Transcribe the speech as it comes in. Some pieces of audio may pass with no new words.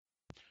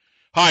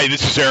Hi,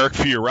 this is Eric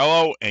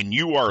Fiorello, and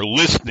you are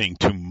listening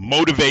to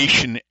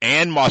Motivation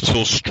and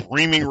Muscle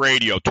Streaming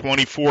Radio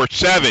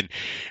 24/7.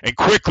 And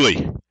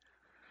quickly,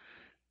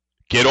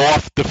 get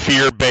off the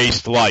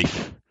fear-based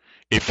life.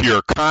 If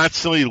you're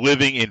constantly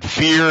living in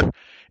fear,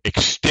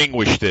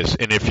 extinguish this.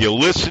 And if you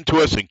listen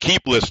to us and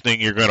keep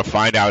listening, you're going to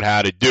find out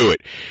how to do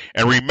it.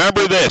 And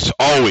remember this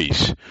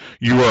always,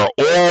 you are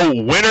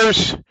all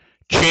winners,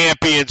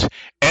 champions,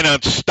 and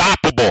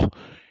unstoppable.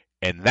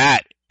 And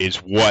that is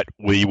what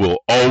we will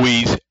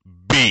always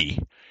be.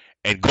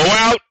 And go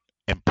out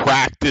and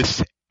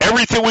practice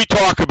everything we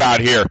talk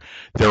about here.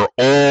 They're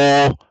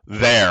all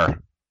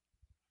there.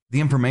 The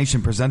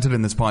information presented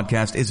in this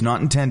podcast is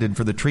not intended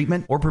for the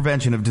treatment or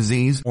prevention of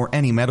disease or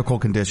any medical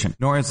condition,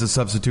 nor as a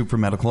substitute for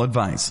medical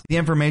advice. The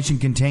information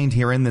contained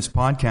here in this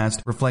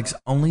podcast reflects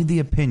only the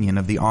opinion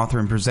of the author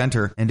and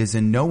presenter and is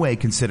in no way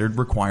considered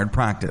required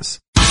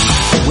practice.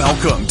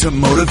 Welcome to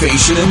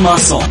Motivation and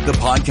Muscle, the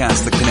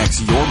podcast that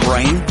connects your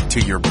brain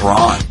to your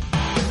brawn.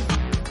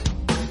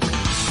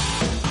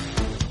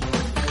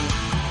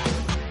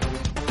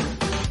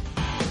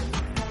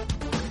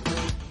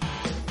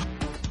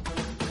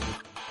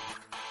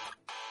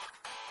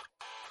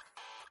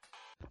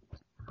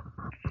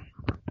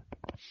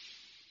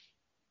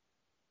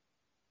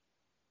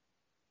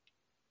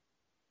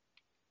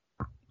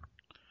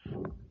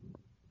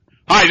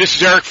 Hi, this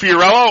is Eric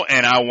Fiorello,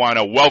 and I want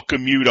to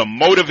welcome you to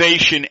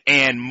Motivation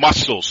and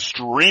Muscle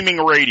Streaming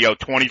Radio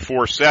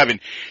 24/7.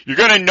 You're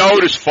going to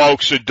notice,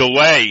 folks, a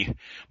delay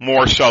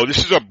more so. This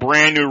is a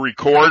brand new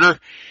recorder.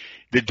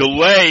 The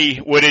delay,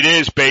 what it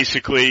is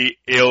basically,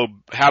 it'll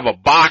have a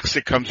box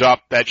that comes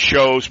up that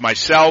shows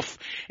myself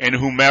and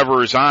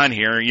whomever is on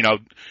here. You know,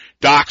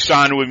 Doc's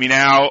on with me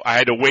now. I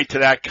had to wait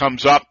till that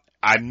comes up.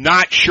 I'm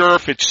not sure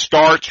if it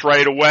starts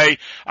right away.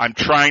 I'm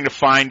trying to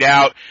find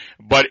out.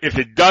 But if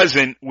it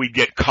doesn't, we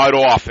get cut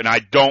off, and I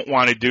don't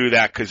want to do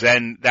that because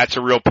then that's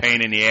a real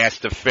pain in the ass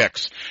to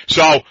fix.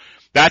 So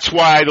that's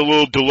why the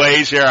little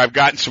delays there. I've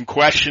gotten some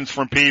questions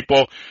from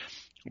people,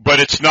 but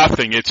it's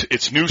nothing.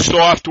 It's new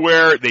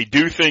software. They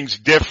do things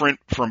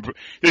different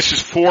this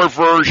is 4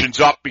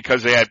 versions up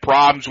because they had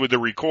problems with the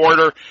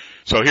recorder.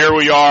 So here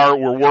we are.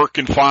 We're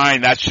working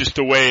fine. That's just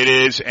the way it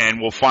is,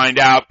 and we'll find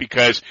out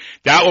because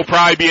that will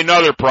probably be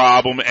another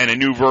problem, and a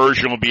new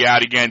version will be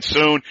out again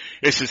soon.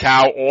 This is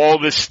how all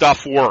this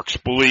stuff works.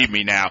 Believe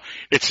me now.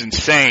 It's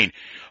insane.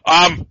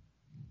 A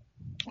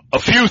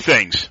few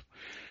things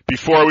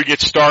before we get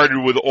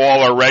started with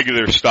all our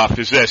regular stuff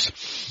is this.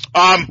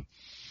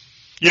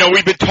 You know,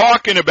 we've been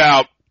talking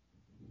about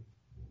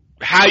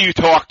how you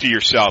talk to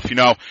yourself. You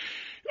know,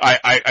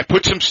 I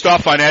put some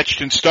stuff on Etched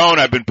in Stone.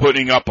 I've been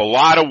putting up a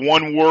lot of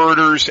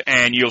one-worders,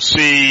 and you'll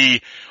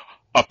see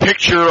a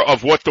picture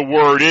of what the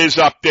word is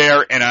up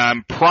there, and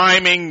I'm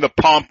priming the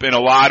pump in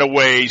a lot of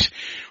ways.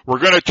 We're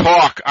going to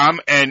talk,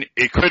 and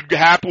it could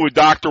happen with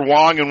Dr.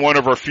 Wong in one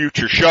of our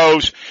future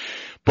shows,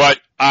 but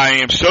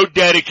I am so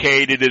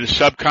dedicated to the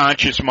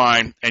subconscious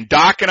mind, and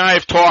Doc and I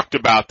have talked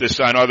about this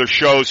on other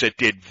shows that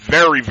did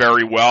very,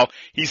 very well.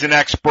 He's an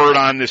expert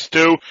on this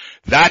too.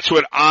 That's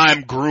what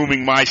I'm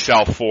grooming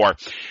myself for.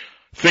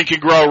 Think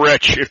and Grow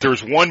Rich. If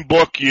there's one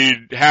book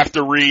you'd have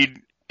to read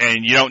and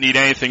you don't need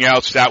anything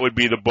else, that would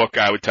be the book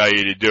I would tell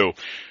you to do.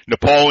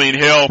 Napoleon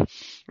Hill.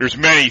 There's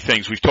many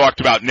things. We've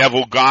talked about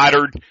Neville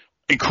Goddard.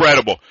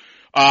 Incredible.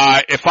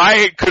 If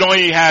I could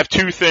only have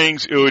 2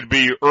 things, it would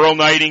be Earl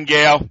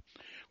Nightingale,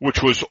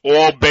 which was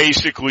all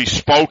basically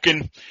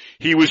spoken.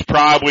 He was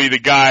probably the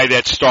guy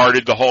that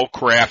started the whole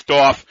craft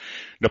off.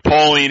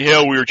 Napoleon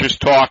Hill, we were just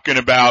talking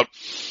about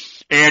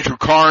Andrew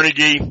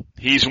Carnegie.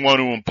 He's the one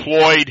who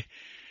employed,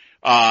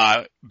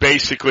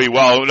 basically,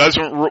 well,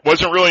 it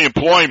wasn't really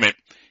employment.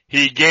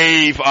 He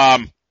gave,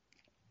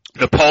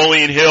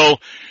 Napoleon Hill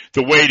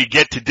the way to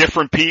get to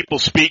different people,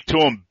 speak to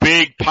them,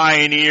 big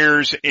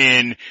pioneers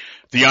in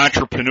the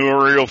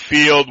entrepreneurial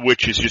field,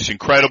 which is just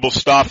incredible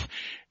stuff.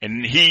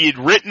 And he had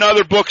written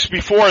other books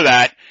before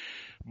that,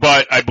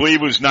 but I believe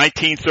it was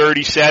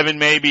 1937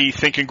 maybe,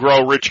 Think and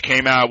Grow Rich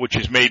came out, which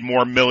has made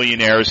more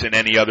millionaires than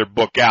any other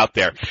book out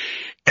there.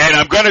 And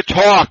I'm going to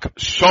talk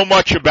so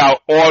much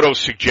about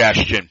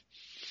autosuggestion.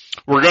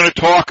 We're going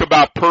to talk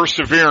about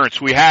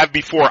perseverance. We have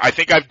before. I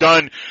think I've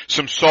done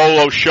some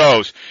solo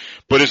shows.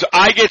 But as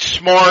I get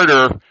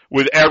smarter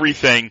with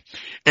everything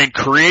and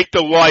create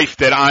the life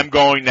that I'm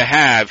going to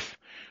have,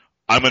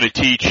 I'm going to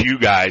teach you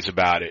guys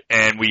about it.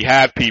 And we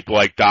have people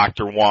like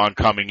Dr. Wong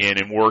coming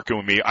in and working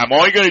with me. I'm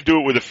only going to do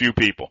it with a few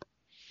people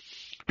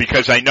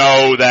because I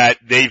know that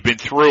they've been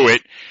through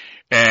it.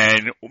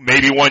 And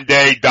maybe one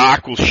day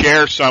Doc will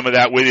share some of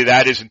that with you.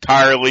 That is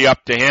entirely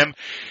up to him.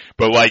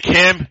 But like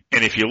him,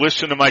 and if you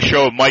listen to my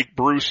show with Mike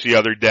Bruce the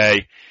other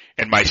day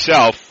and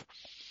myself,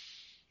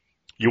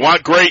 you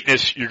want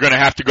greatness, you're going to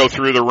have to go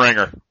through the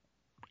ringer.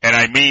 And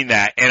I mean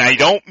that. And I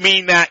don't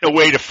mean that in a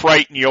way to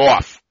frighten you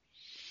off.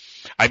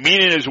 I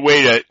mean it as a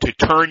way to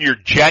turn your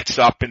jets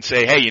up and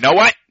say, hey, you know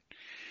what?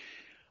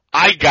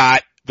 I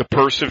got the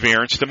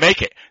perseverance to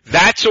make it.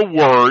 That's a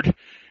word.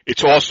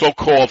 It's also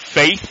called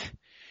faith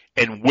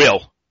and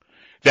will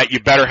that you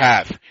better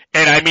have.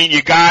 And I mean,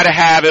 you gotta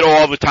have it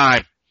all the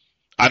time.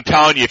 I'm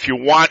telling you, if you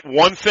want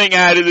one thing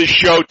out of this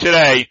show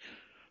today,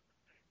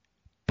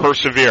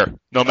 persevere.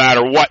 No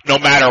matter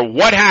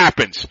what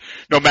happens,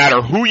 no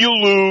matter who you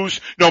lose,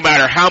 no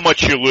matter how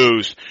much you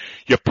lose,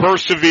 you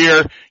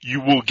persevere,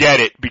 you will get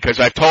it. Because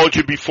I've told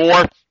you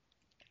before,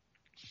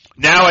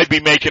 now I'd be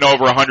making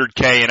over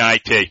 100K in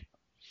IT.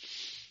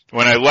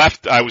 When I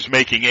left, I was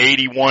making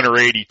 81 or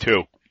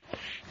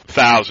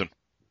 82,000.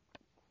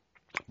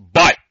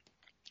 But,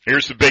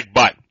 here's the big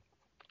but.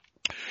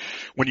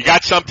 When you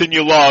got something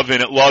you love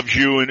and it loves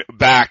you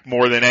back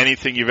more than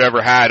anything you've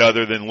ever had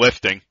other than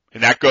lifting,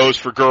 and that goes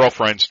for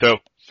girlfriends too,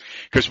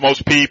 because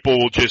most people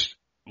will just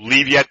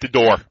leave you at the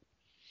door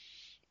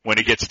when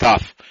it gets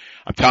tough.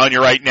 I'm telling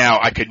you right now,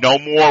 I could no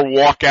more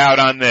walk out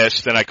on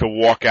this than I could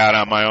walk out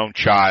on my own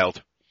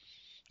child.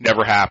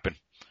 Never happened.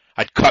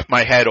 I'd cut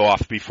my head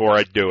off before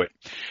I'd do it.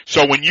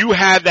 So when you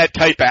have that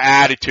type of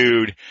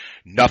attitude,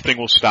 nothing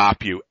will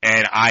stop you.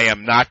 And I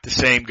am not the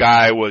same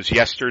guy I was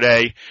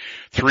yesterday,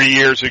 3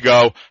 years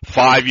ago,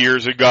 5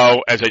 years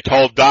ago. As I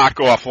told Doc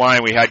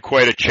offline, we had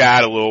quite a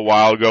chat a little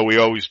while ago. We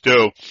always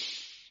do.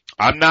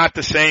 I'm not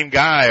the same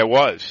guy I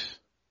was.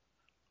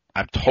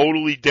 I'm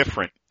totally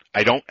different.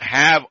 I don't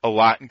have a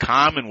lot in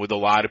common with a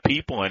lot of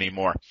people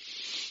anymore.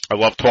 I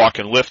love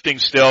talking lifting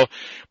still,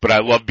 but I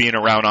love being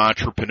around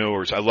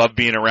entrepreneurs. I love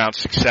being around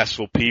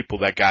successful people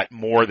that got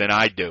more than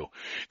I do,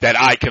 that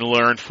I can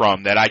learn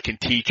from, that I can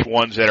teach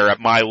ones that are at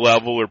my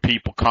level or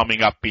people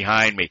coming up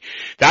behind me.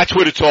 That's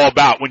what it's all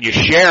about. When you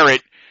share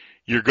it,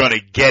 you're going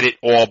to get it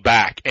all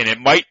back. And it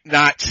might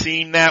not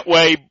seem that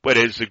way, but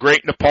as the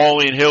great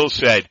Napoleon Hill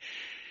said,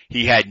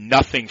 he had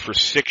nothing for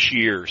 6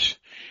 years.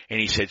 And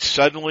he said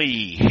suddenly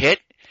he hit.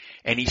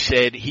 And he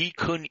said he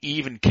couldn't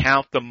even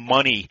count the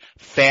money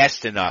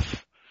fast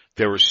enough.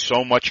 There was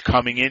so much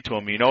coming into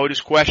him. You know what his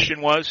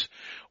question was?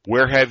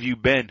 Where have you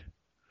been?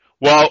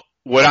 Well,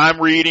 what I'm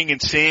reading and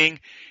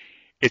seeing,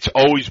 it's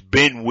always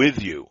been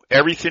with you.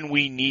 Everything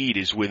we need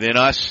is within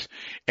us,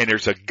 and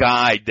there's a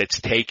guide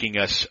that's taking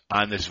us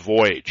on this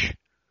voyage.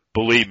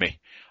 Believe me,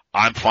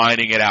 I'm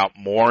finding it out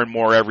more and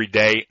more every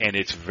day, and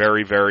it's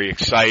very, very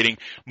exciting.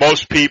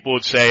 Most people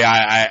would say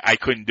I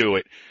couldn't do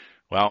it.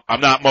 Well,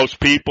 I'm not most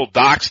people.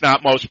 Doc's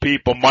not most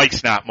people.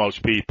 Mike's not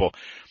most people.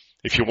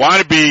 If you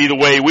want to be the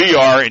way we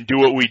are and do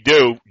what we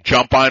do,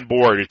 jump on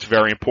board. It's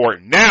very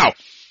important. Now,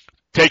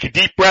 take a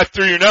deep breath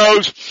through your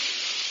nose,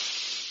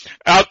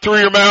 out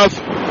through your mouth,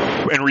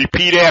 and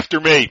repeat after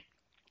me.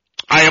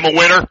 I am a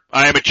winner.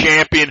 I am a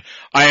champion.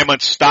 I am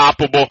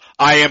unstoppable.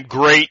 I am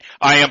great.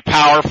 I am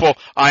powerful.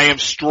 I am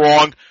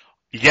strong.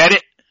 You get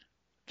it?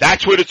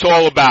 That's what it's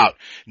all about.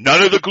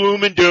 None of the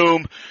gloom and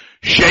doom.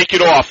 Shake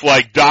it off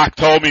like Doc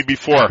told me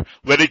before.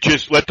 Let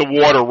the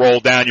water roll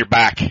down your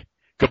back.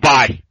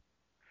 Goodbye.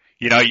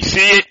 You know, you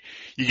see it,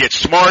 you get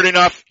smart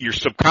enough, your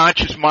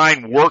subconscious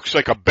mind works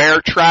like a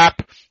bear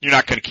trap. You're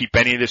not going to keep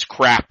any of this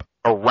crap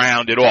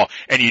around at all.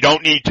 And you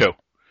don't need to.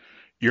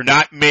 You're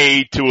not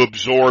made to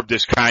absorb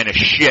this kind of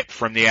shit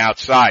from the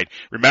outside.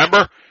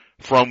 Remember?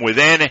 From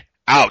within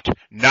out,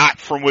 not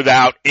from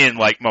without in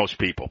like most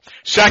people.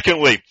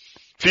 Secondly,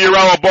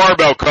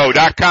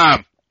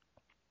 FiorilloBarbellCo.com.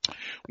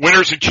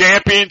 Winners and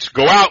champions,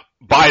 go out,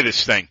 buy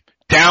this thing.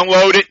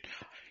 Download it.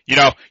 You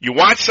know, you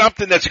want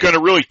something that's going to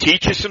really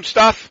teach you some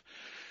stuff?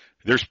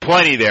 There's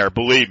plenty there,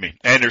 believe me.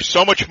 And there's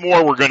so much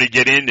more we're going to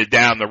get into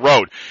down the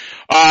road.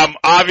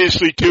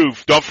 Obviously too,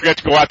 don't forget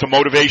to go out to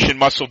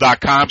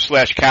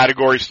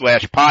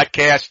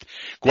motivationmuscle.com/category/podcast.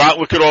 Go out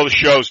and look at all the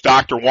shows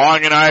Dr.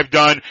 Wong and I have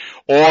done.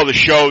 All the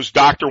shows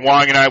Dr.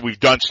 Wong and I, we've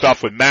done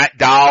stuff with Matt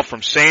Dahl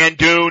from Sand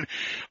Dune.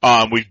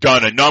 We've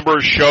done a number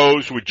of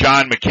shows with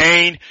John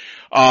McCain.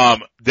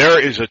 There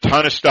is a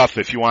ton of stuff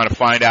if you want to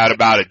find out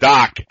about it,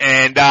 Doc.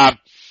 And,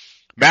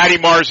 Matty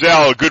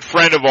Marzell, a good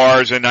friend of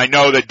ours, and I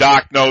know that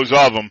Doc knows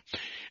of him,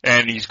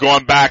 and he's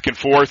gone back and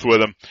forth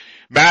with him.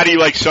 Matty,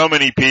 like so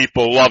many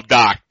people, love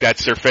Doc.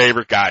 That's their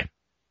favorite guy.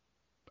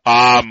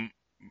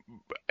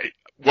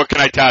 What can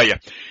I tell you?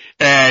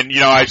 And, you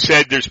know, I've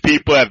said there's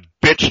people that have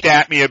bitched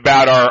at me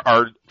about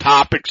our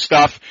topic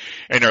stuff,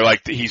 and they're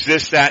like, he's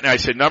this, that, and I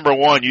said, number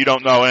one, you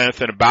don't know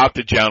anything about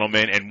the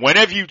gentleman, and when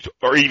have you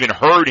or even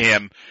heard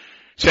him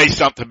say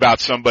something about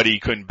somebody he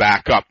couldn't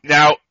back up?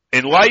 Now,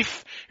 in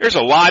life, there's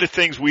a lot of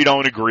things we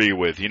don't agree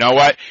with. You know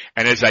what?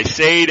 And as I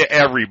say to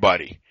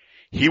everybody,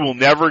 he will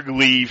never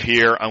leave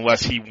here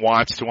unless he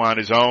wants to on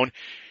his own.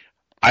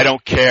 I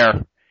don't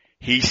care.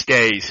 He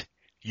stays.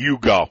 You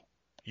go.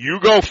 You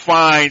go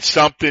find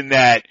something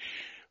that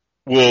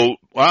will,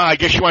 well, I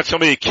guess you want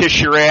somebody to kiss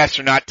your ass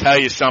or not tell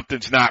you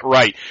something's not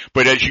right.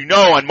 But as you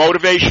know, on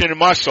Motivation and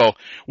Muscle,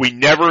 we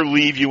never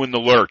leave you in the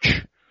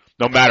lurch.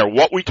 No matter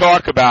what we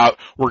talk about,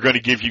 we're going to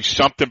give you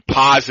something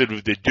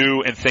positive to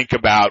do and think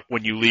about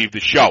when you leave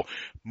the show.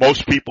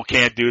 Most people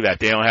can't do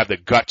that. They don't have the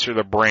guts or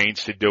the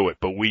brains to do it,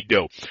 but we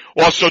do.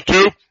 Also,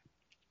 too,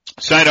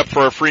 sign up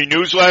for a free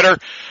newsletter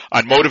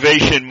on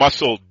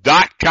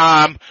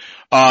motivationmuscle.com.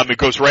 It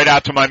goes right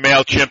out to my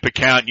MailChimp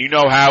account. You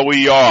know how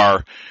we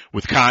are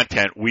with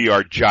content. We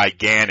are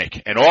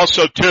gigantic. And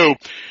also, too,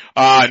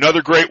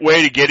 another great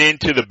way to get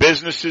into the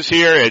businesses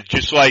here,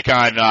 just like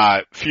on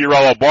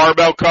Fiorello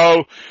Barbell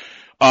Co.,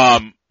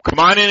 come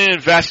on in and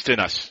invest in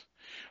us.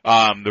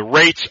 The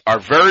rates are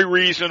very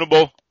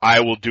reasonable.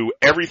 I will do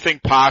everything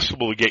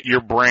possible to get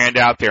your brand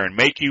out there and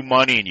make you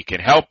money, and you can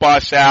help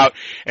us out.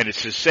 And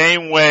it's the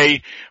same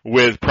way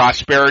with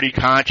Prosperity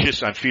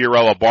Conscious on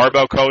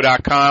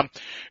FiorelloBarbellCo.com.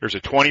 There's a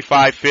 $25,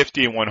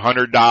 $50, and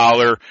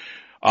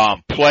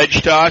 $100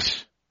 pledge to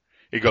us.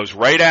 It goes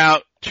right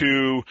out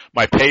to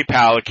my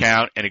PayPal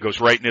account, and it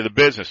goes right into the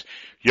business.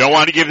 You don't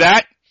want to give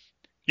that?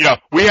 You know,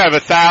 we have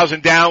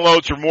 1,000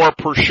 downloads or more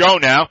per show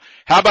now.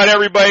 How about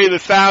everybody, the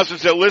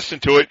thousands that listen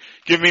to it,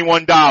 give me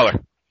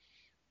 $1?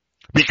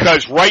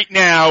 Because right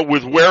now,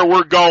 with where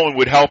we're going,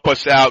 would help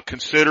us out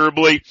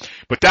considerably.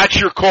 But that's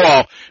your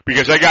call,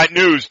 because I got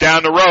news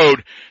down the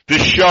road.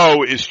 This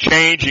show is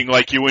changing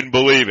like you wouldn't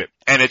believe it.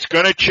 And it's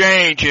going to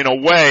change in a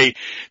way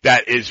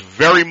that is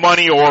very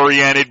money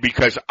oriented,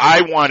 because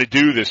I want to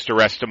do this the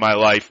rest of my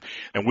life.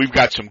 And we've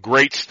got some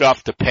great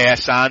stuff to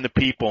pass on to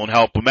people and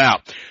help them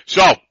out.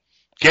 So,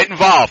 get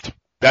involved.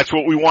 That's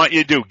what we want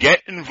you to do.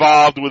 Get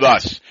involved with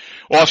us.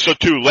 Also,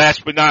 too,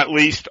 last but not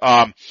least,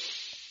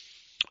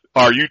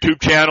 our YouTube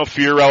channel,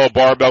 Fiorello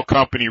Barbell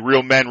Company,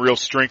 Real Men, Real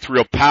Strength,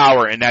 Real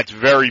Power, and that's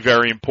very,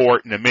 very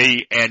important to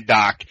me and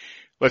Doc.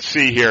 Let's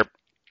see here.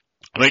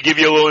 I'm going to give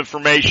you a little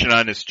information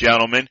on this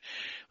gentleman.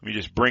 Let me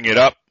just bring it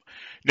up.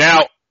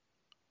 Now,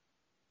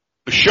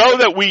 the show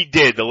that we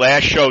did, the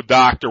last show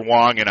Dr.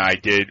 Wong and I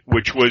did,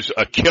 which was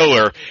a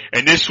killer,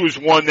 and this was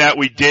one that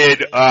we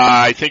did,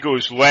 I think it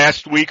was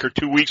last week or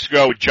 2 weeks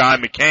ago with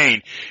John McCain.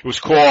 It was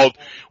called,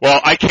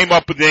 well, I came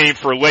up with the name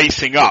for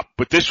Lacing Up,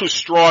 but this was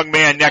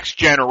Strongman Next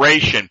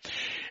Generation.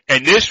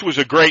 And this was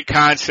a great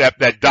concept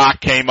that Doc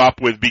came up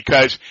with,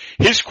 because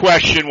his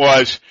question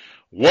was,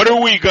 what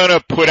are we going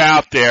to put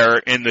out there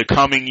in the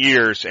coming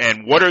years,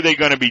 and what are they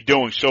going to be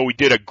doing? So we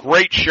did a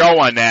great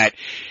show on that.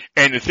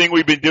 And the thing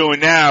we've been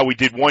doing now, we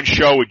did one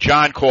show with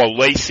John called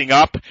Lacing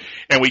Up,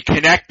 and we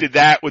connected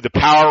that with the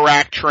Power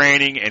Rack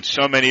training and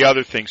so many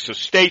other things. So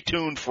stay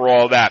tuned for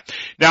all that.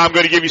 Now I'm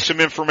going to give you some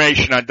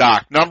information on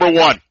Doc. Number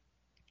one,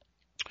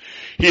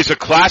 he is a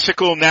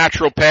classical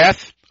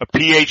naturopath, a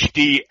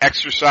PhD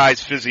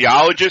exercise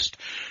physiologist,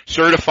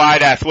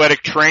 certified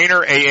athletic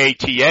trainer,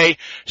 AATA,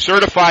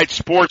 certified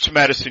sports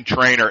medicine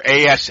trainer,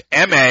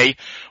 ASMA,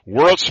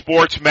 World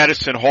Sports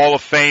Medicine Hall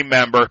of Fame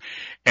member,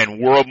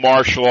 and World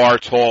Martial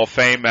Arts Hall of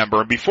Fame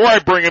member. And before I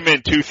bring him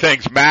in, two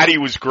things. Matty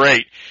was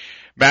great.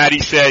 Matty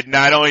said,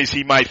 not only is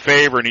he my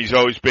favorite, and he's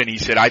always been, he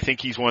said, I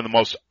think he's one of the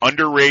most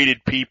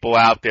underrated people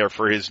out there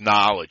for his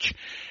knowledge.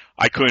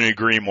 I couldn't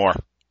agree more.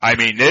 I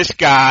mean, this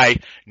guy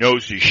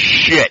knows his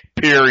shit,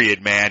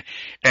 period, man.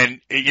 And,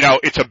 you know,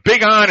 it's a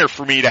big honor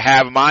for me to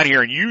have him on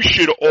here, and you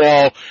should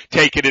all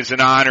take it as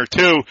an honor,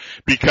 too,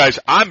 because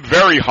I'm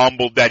very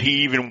humbled that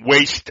he even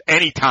wastes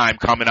any time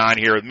coming on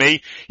here with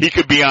me. He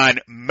could be on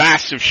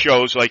massive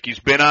shows like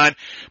he's been on,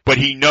 but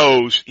he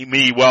knows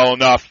me well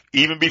enough,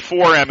 even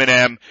before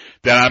Eminem,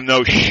 that I'm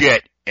no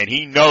shit, and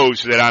he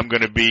knows that I'm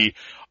going to be,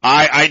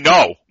 I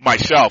know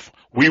myself,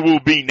 we will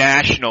be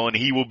national, and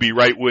he will be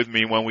right with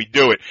me when we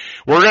do it.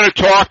 We're going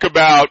to talk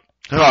about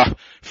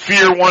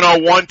Fear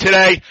 101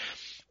 today.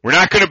 We're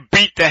not going to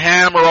beat the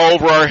hammer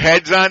over our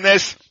heads on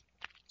this.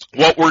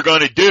 What we're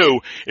going to do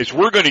is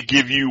we're going to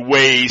give you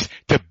ways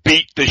to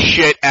beat the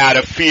shit out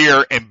of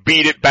fear and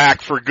beat it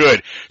back for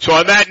good. So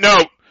on that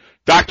note,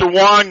 Dr.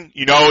 Wong,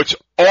 you know, it's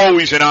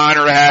always an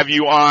honor to have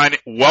you on.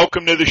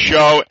 Welcome to the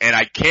show, and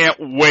I can't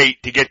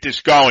wait to get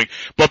this going.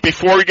 But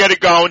before we get it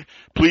going,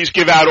 please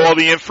give out all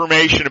the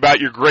information about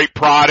your great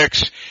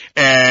products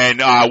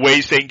and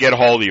ways they can get a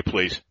hold of you,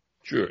 please.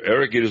 Sure.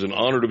 Eric, it is an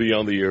honor to be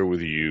on the air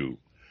with you.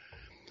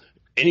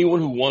 Anyone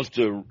who wants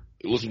to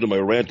listen to my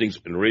rantings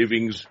and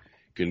ravings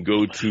can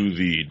go to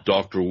the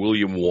Dr.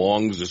 William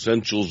Wong's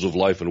Essentials of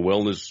Life and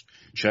Wellness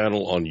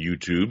channel on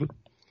YouTube.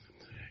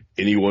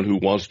 Anyone who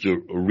wants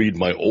to read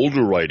my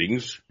older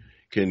writings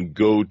can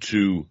go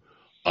to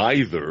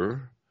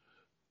either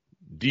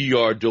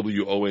drwong.us,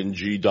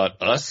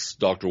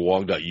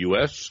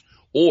 drwong.us,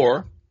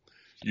 or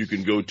you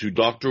can go to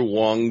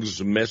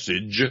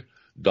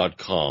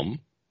drwongsmessage.com.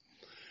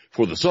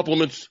 For the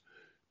supplements,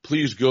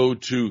 please go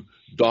to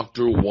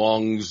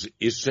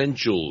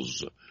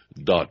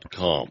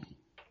drwongsessentials.com.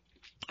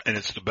 And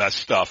it's the best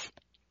stuff.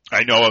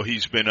 I know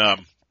he's been,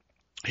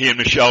 he and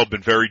Michelle have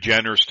been very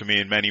generous to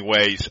me in many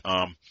ways.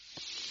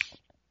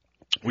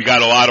 We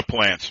got a lot of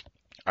plans.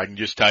 I can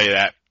just tell you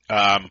that.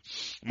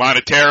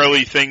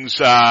 Monetarily, things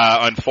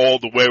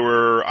unfold the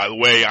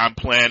way I'm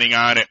planning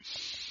on it.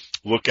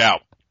 Look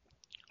out,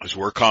 because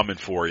we're coming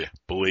for you.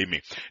 Believe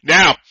me.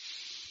 Now,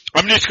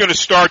 I'm just going to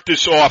start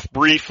this off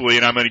briefly,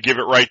 and I'm going to give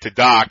it right to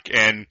Doc.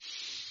 And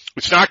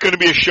it's not going to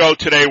be a show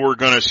today where we're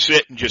going to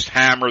sit and just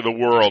hammer the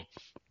world,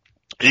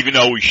 even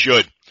though we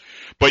should.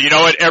 But you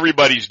know what?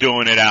 Everybody's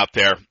doing it out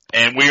there,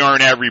 and we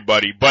aren't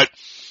everybody. But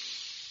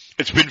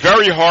it's been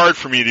very hard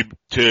for me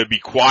to be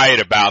quiet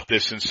about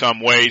this in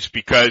some ways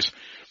because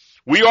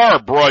we are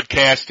a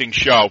broadcasting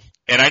show,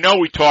 and I know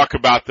we talk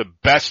about the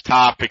best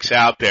topics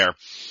out there,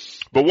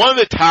 but one of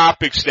the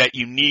topics that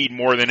you need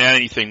more than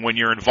anything when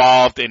you're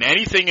involved in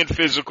anything in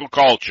physical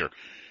culture,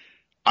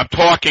 I'm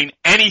talking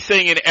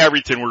anything and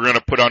everything we're going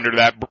to put under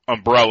that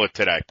umbrella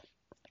today,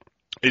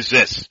 is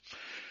this.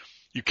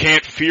 You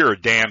can't fear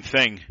a damn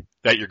thing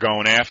that you're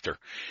going after.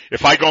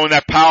 If I go in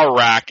that power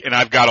rack and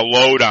I've got a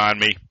load on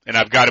me and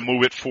I've got to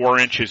move it 4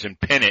 inches and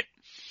pin it,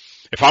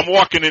 if I'm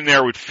walking in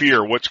there with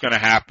fear, what's going to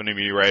happen to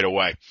me right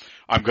away?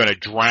 I'm going to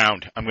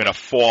drown. I'm going to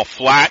fall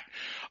flat.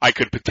 I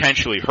could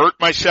potentially hurt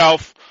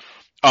myself.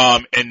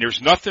 And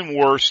there's nothing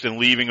worse than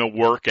leaving a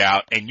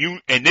workout. And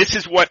this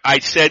is what I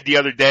said the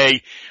other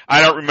day.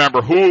 I don't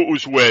remember who it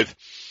was with.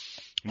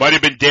 Might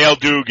have been Dale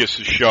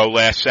Dugas' show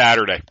last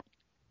Saturday.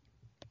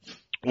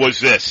 Was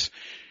this.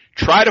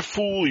 Try to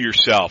fool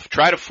yourself.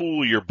 Try to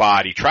fool your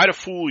body. Try to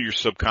fool your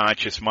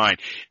subconscious mind.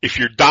 If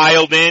you're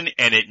dialed in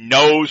and it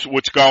knows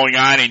what's going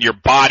on and your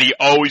body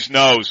always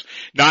knows,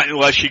 not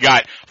unless you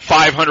got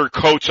 500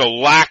 coats of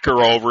lacquer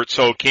over it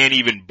so it can't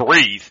even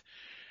breathe,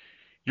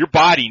 your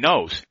body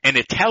knows and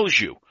it tells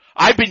you.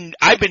 I've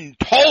been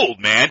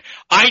told, man,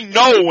 I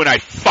know when I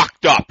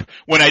fucked up,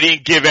 when I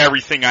didn't give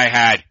everything I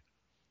had.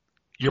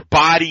 Your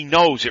body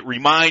knows. It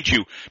reminds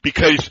you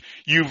because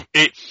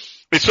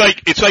it's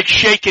like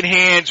shaking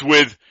hands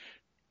with,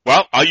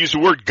 well, I'll use the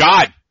word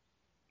God.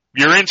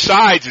 Your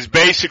insides is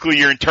basically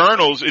your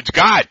internals. It's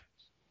God.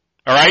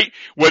 All right?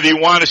 Whether you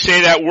want to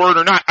say that word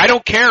or not, I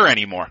don't care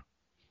anymore.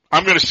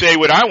 I'm going to say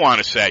what I want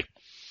to say.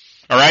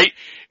 All right?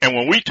 And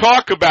when we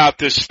talk about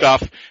this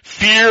stuff,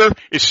 fear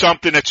is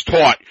something that's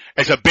taught.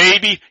 As a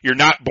baby, you're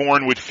not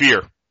born with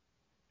fear.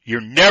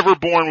 You're never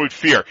born with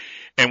fear.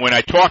 And when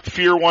I talk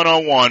Fear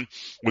 101,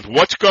 with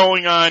what's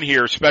going on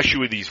here,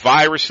 especially with these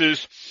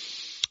viruses,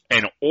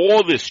 and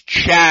all this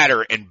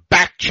chatter and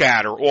back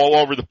chatter all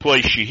over the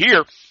place you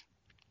hear,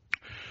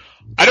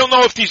 I don't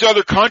know if these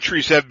other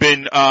countries have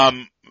been,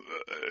 I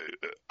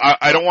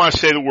don't want to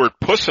say the word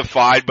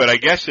pussified, but I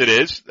guess it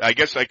is. I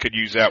guess I could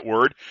use that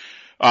word.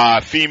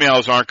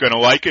 Females aren't going to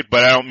like it,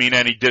 but I don't mean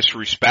any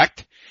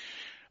disrespect.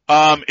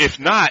 If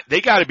not,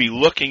 they got to be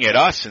looking at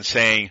us and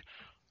saying,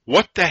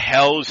 what the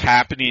hell is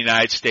happening in the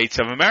United States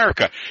of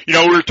America? You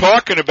know, we were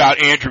talking about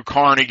Andrew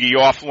Carnegie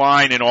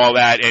offline and all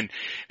that, and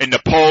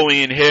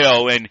Napoleon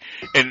Hill and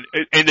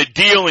the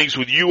dealings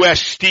with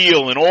U.S.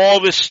 Steel and all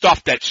this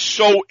stuff that's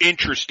so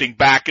interesting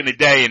back in the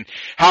day, and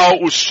how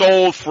it was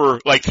sold for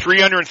like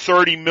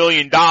 $330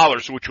 million,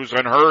 which was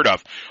unheard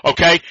of.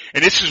 Okay?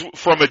 And this is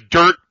from a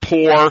dirt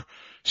poor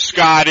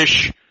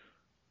Scottish,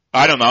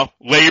 I don't know,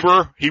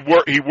 laborer. He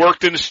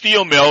worked in a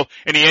steel mill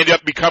and he ended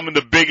up becoming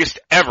the biggest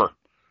ever.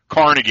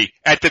 Carnegie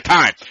at the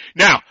time.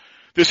 Now,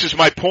 this is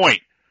my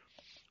point.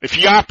 If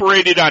he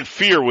operated on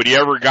fear, would he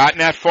ever gotten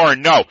that far?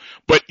 No.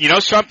 But you know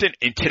something?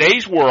 In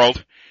today's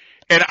world,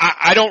 and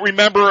I don't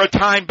remember a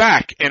time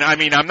back, and I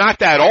mean, I'm not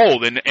that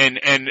old,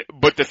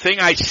 but the thing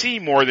I see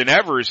more than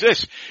ever is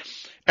this.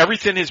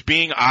 Everything is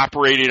being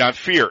operated on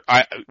fear.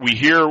 We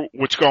hear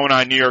what's going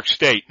on in New York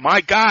State.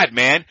 My God,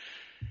 man.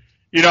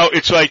 You know,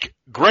 it's like,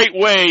 great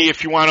way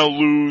if you want to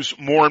lose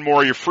more and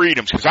more of your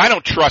freedoms, because I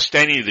don't trust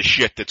any of the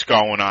shit that's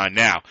going on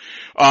now.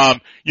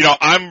 You know,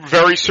 I'm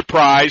very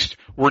surprised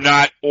we're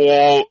not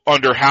all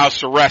under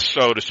house arrest,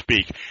 so to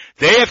speak.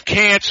 They have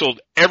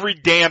canceled every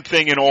damn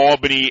thing in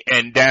Albany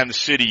and down the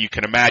city you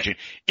can imagine.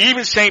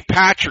 Even St.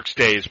 Patrick's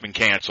Day has been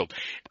canceled.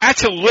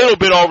 That's a little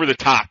bit over the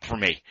top for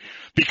me,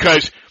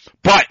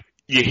 but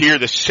you hear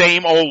the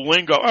same old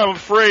lingo. I'm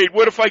afraid.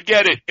 What if I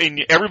get it?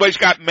 And everybody's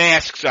got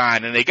masks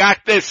on and they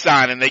got this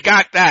on and they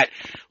got that.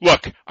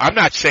 Look, I'm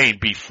not saying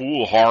be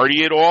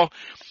foolhardy at all,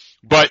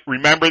 but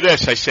remember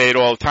this. I say it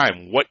all the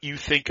time. What you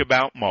think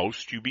about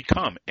most, you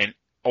become. And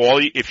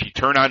if you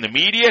turn on the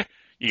media,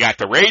 you got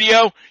the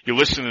radio, you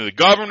listen to the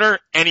governor,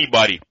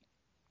 anybody.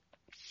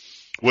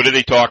 What do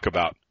they talk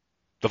about?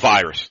 The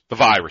virus.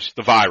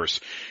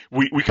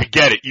 We could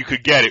get it. You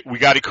could get it. We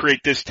got to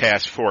create this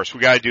task force. We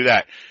got to do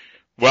that.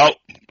 Well,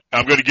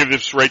 I'm going to give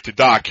this right to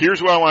Doc.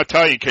 Here's what I want to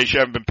tell you in case you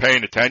haven't been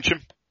paying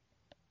attention.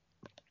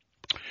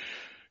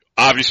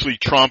 Obviously,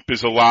 Trump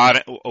is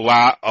allotting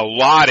a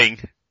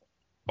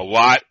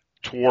lot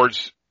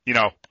towards, you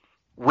know,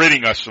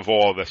 ridding us of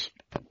all of this.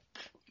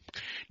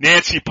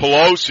 Nancy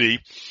Pelosi,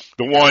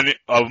 the one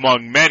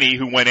among many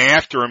who went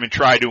after him and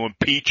tried to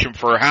impeach him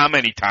for how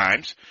many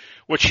times?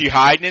 What's she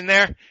hiding in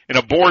there? An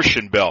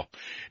abortion bill.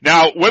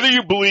 Now, whether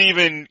you believe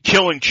in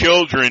killing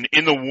children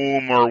in the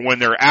womb or when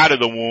they're out of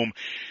the womb,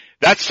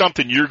 that's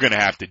something you're going to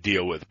have to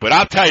deal with. But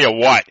I'll tell you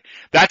what,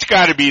 that's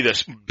got to be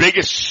the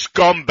biggest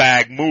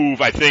scumbag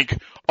move, I think,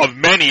 of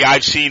many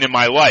I've seen in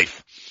my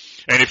life.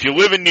 And if you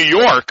live in New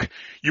York,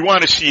 you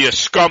want to see a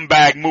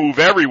scumbag move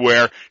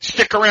everywhere.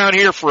 Stick around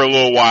here for a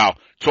little while.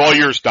 It's all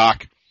yours,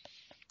 Doc.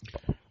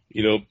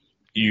 You know,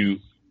 you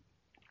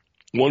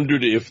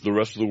wondered if the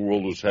rest of the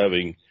world was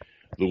having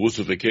the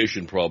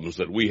wussification problems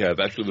that we have.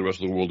 Actually, the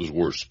rest of the world is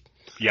worse.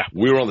 Yeah.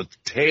 We're on the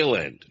tail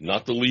end,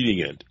 not the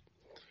leading end.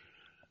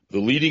 the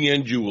leading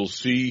edge you will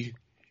see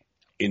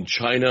in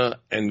China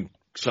and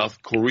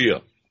South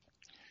Korea.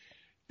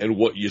 And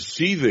what you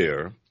see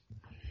there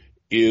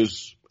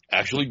is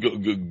actually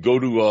go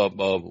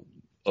to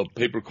a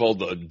paper called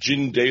the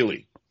Jin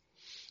Daily.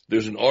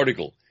 There's an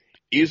article.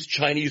 Is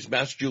Chinese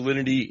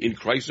masculinity in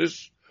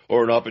crisis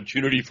or an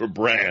opportunity for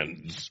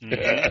brands?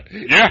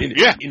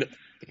 Mm-hmm.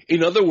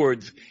 In other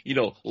words,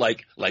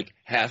 like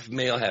half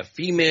male, half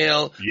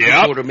female,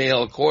 Yep. quarter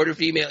male, quarter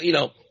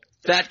female,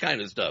 that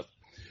kind of stuff.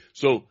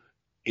 So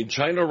in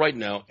China right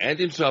now and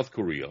in South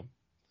Korea,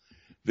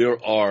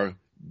 there are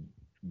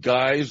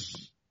guys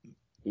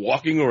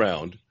walking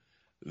around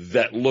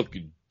that look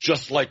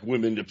just like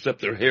women,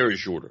 except their hair is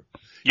shorter.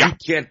 Yeah. You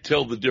can't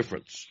tell the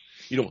difference.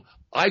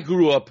 I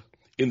grew up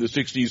in the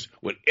 60s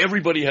when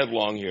everybody had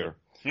long hair,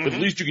 but at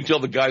least you can tell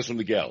the guys from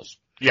the gals.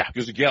 Yeah.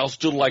 Because the gals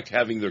still liked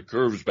having their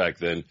curves back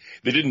then.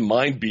 They didn't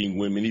mind being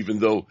women, even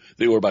though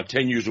they were about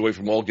 10 years away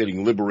from all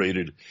getting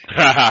liberated,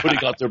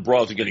 putting out their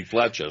bras and getting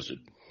flat-chested.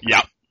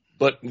 Yeah.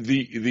 But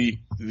the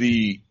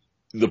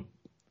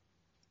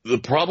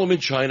problem in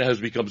China has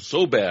become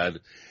so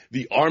bad,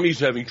 the army's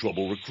having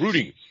trouble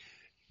recruiting.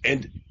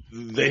 And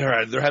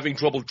they're having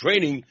trouble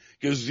training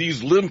because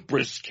these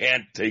limp-wrists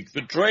can't take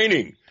the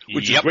training,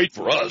 which is great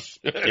for us.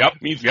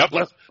 Yep. Means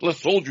less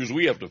soldiers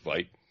we have to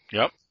fight.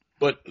 Yep.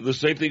 But the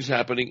same thing's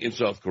happening in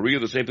South Korea.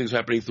 The same thing's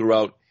happening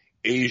throughout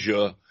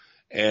Asia.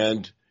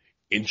 And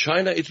in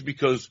China, it's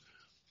because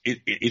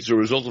it's a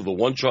result of the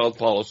one-child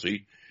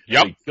policy.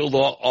 Yep. They killed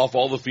off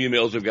all the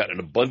females. They've got an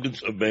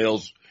abundance of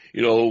males.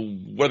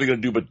 What are they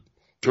going to do but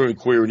turn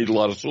queer and eat a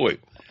lot of soy?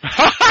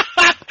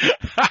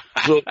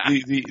 So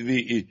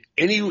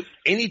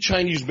any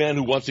Chinese man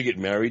who wants to get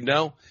married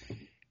now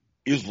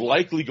is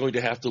likely going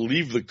to have to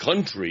leave the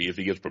country, if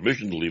he gets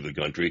permission to leave the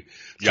country,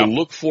 to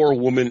look for a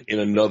woman in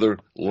another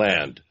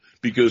land,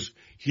 because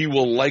he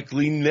will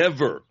likely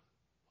never,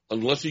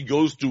 unless he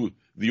goes to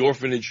the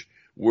orphanage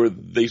where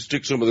they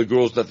stick some of the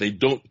girls that they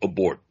don't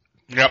abort.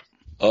 Yep.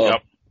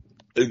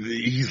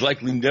 He's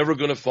likely never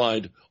going to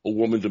find a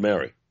woman to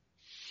marry,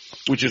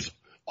 which is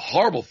a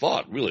horrible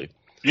thought, really.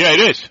 Yeah, it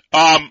is.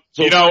 Go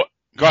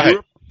ahead.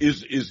 Europe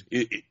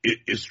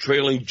is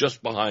trailing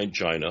just behind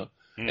China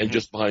and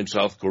just behind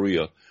South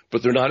Korea,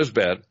 but they're not as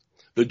bad.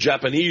 The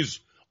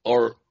Japanese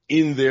are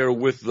in there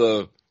with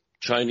the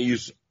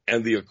Chinese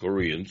and the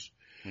Koreans.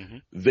 Mm-hmm.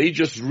 They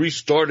just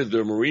restarted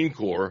their Marine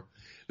Corps.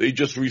 They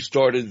just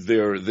restarted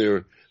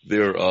they're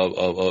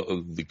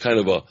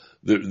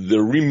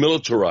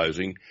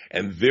remilitarizing,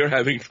 and they're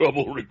having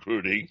trouble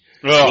recruiting.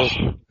 Oh.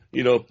 So,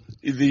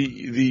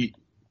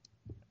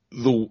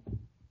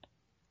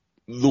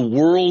 the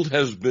world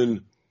has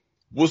been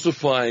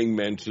wussifying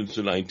men since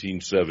the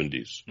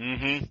 1970s.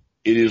 Mm-hmm.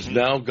 It has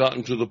now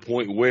gotten to the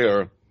point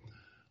where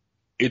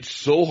it's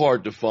so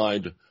hard to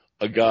find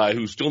a guy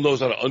who still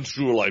knows how to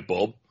unscrew a light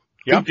bulb,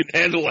 who can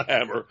handle a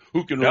hammer,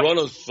 who can run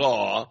a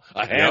saw,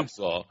 a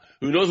handsaw,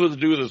 who knows what to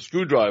do with a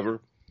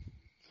screwdriver.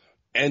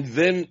 And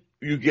then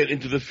you get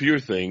into the fear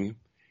thing.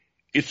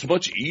 It's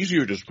much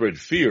easier to spread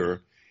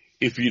fear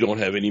if you don't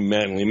have any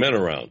manly men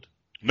around.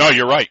 No,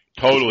 you're right.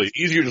 Totally. It's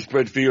easier to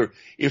spread fear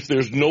if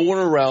there's no one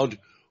around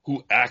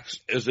who acts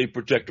as a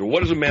protector.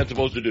 What is a man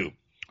supposed to do?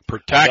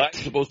 Protect. A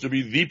guy's supposed to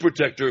be the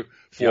protector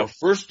for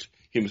first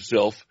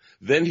himself,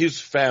 then his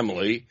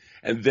family,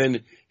 and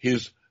then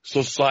his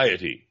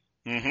society.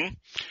 Mm-hmm.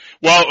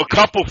 Well,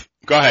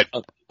 go ahead.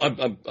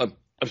 I'm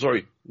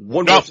sorry.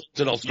 One more sentence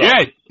and I'll stop.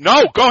 Yeah.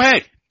 No, go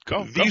ahead.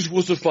 These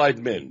wussified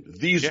men,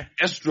 these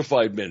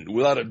estrified men,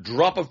 without a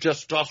drop of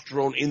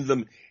testosterone in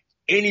them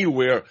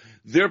anywhere,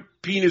 their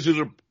penises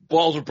or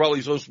balls are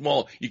probably so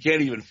small you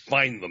can't even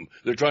find them.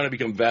 They're trying to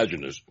become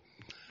vaginas.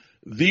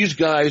 These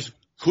guys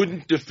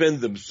couldn't defend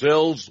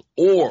themselves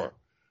or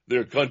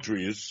their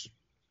countries,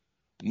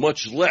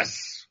 much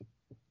less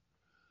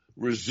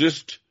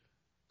resist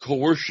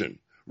coercion,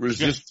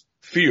 resist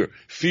fear.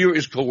 Fear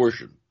is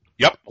coercion.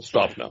 Yep. I'll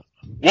stop now.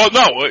 Well,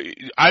 no,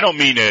 I don't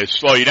mean to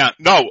slow you down.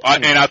 No,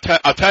 and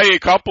I'll tell you a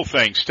couple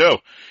things too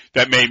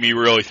that made me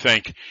really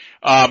think.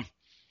 And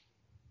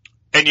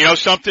you know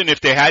something? If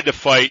they had to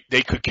fight,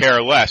 they could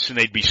care less and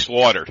they'd be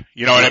slaughtered.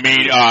 You know what I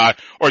mean?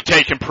 Or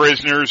taken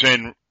prisoners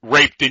and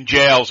raped in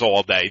jails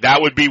all day.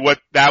 That would be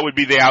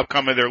the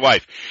outcome of their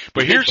life.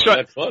 But here's something.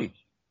 That's fun.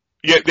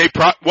 Yeah,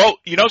 well,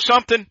 you know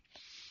something?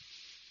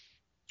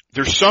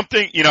 There's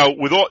something,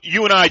 with all,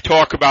 you and I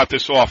talk about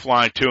this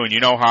offline too, and you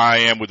know how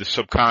I am with the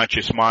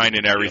subconscious mind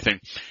and everything.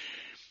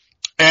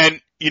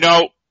 And, you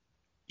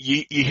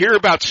hear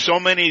about so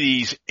many of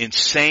these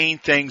insane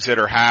things that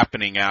are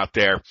happening out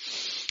there.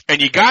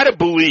 And you gotta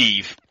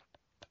believe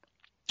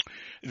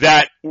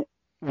that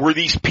were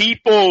these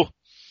people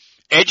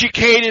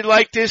educated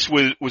like this?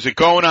 Was it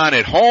going on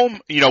at home?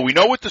 We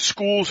know what the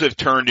schools have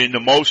turned into,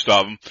 most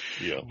of them.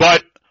 Yeah.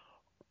 But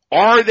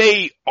are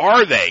they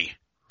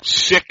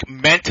sick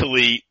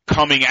mentally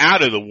coming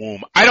out of the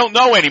womb? I don't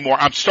know anymore.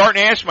 I'm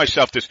starting to ask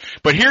myself this.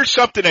 But here's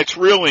something that's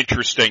real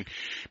interesting,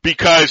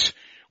 because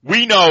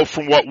we know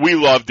from what we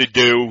love to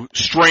do,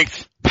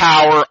 strength,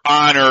 power,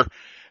 honor,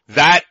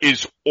 that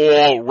is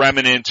all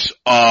remnants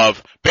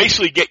of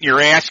basically getting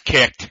your ass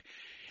kicked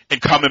and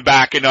coming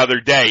back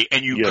another day,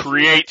 and you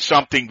create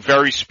something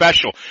very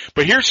special.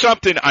 But here's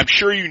something, I'm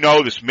sure you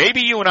know this,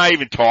 maybe you and I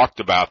even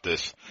talked about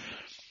this.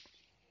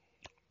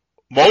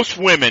 Most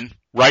women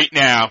right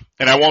now,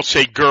 and I won't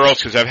say girls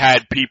because I've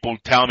had people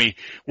tell me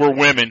we're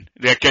women,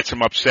 that gets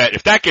them upset.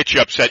 If that gets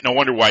you upset, no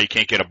wonder why you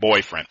can't get a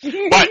boyfriend.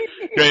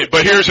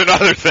 But here's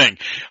another thing.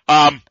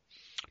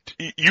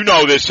 You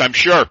know this, I'm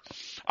sure.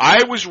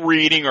 I was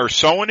reading, or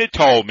someone had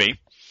told me,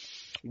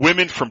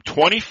 women from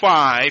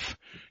 25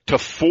 to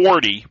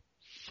 40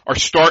 are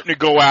starting to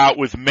go out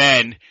with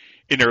men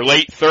in their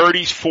late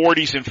 30s,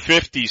 40s, and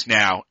 50s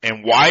now.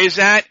 And why is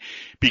that?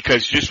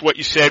 Because just what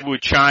you said with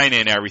China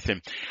and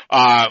everything.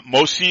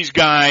 Most of these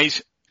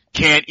guys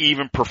can't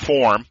even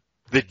perform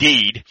the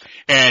deed,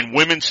 and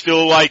women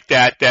still like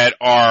that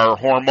are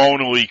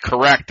hormonally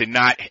correct and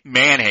not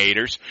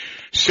man-haters.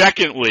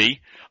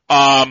 Secondly,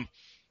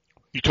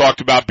 you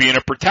talked about being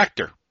a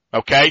protector,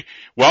 okay?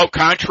 Well,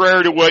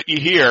 contrary to what you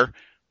hear,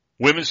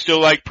 women still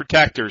like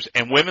protectors,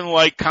 and women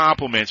like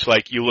compliments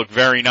like you look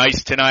very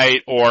nice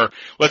tonight, or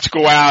let's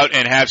go out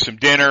and have some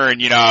dinner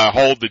and,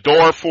 hold the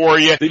door for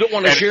you. They don't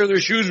want to share their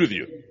shoes with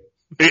you.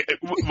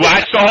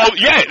 That's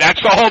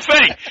the whole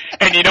thing.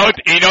 And you know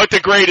what the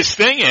greatest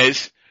thing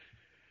is?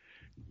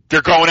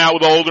 They're going out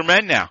with older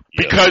men now.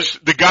 Because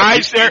the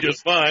guys there.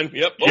 Just fine.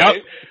 Yep.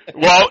 Okay. Yep.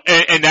 Well,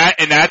 and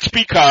that's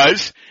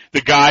because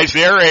the guys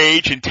their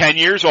age and 10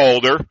 years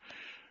older,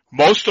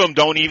 most of them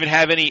don't even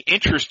have any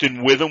interest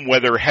in with them,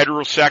 whether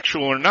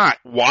heterosexual or not.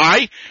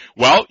 Why?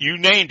 Well, you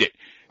named it.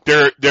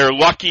 They're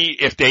lucky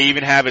if they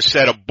even have a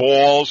set of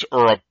balls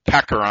or a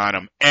pecker on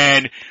them.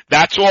 And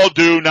that's all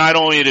due not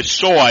only to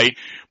soy,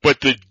 but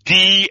the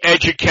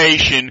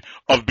de-education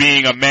of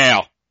being a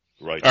male.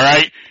 Right. All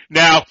right?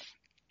 Now,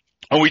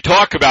 when we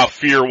talk about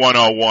Fear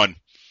 101,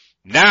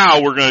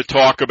 now we're going to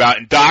talk about,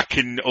 and Doc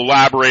can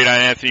elaborate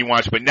on anything he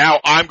wants, but now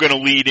I'm going to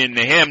lead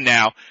into him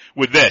now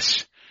with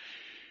this.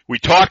 We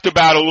talked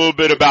about a little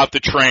bit about the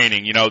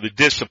training, the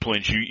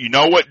disciplines. You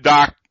know what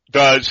Doc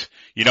does,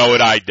 you know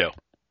what I do.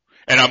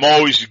 And I'm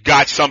always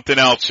got something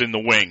else in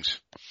the wings.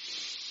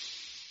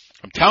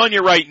 I'm telling you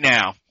right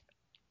now,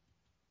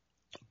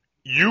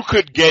 you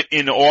could get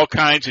into all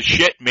kinds of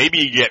shit. Maybe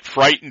you get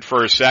frightened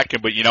for a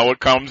second, but you know what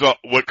comes up?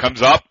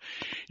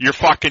 Your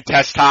fucking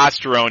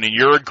testosterone and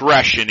your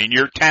aggression and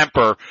your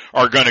temper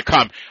are going to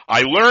come.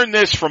 I learned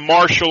this from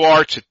martial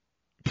arts at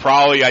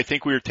probably, I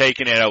think we were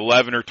taking it at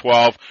 11 or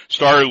 12,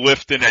 started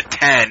lifting at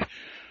 10.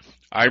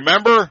 I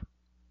remember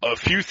a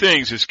few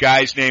things. This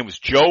guy's name was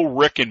Joe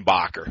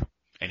Rickenbacker,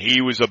 and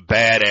he was a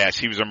badass.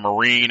 He was a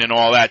Marine and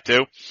all that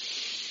too.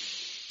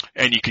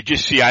 And you could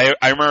just see, I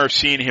remember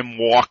seeing him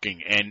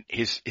walking, and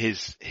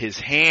his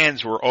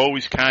hands were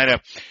always kind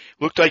of,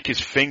 looked like his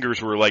fingers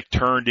were like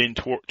turned in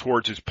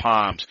towards his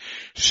palms.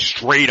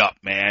 Straight up,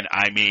 man.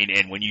 I mean,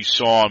 and when you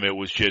saw him, it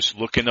was just,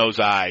 look in those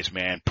eyes,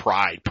 man.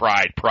 Pride.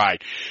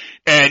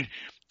 And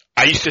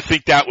I used to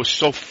think that was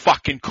so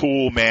fucking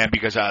cool, man,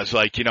 because I was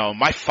like,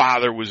 my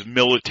father was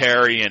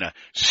military and a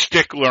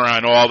stickler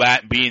on all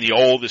that, and being the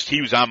oldest,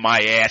 he was on my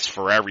ass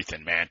for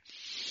everything, man.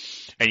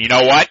 And you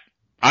know what?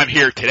 I'm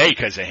here today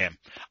because of him.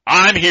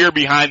 I'm here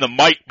behind the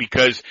mic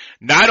because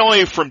not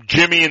only from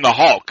Jimmy and the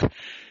Hulk,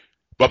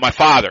 but my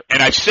father.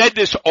 And I've said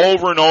this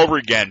over and over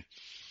again.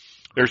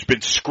 There's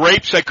been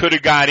scrapes I could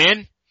have got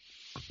in.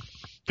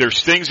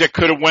 There's things that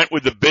could have went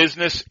with the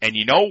business. And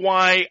you know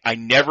why I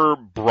never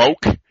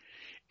broke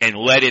and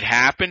let it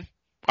happen?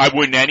 I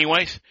wouldn't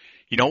anyways.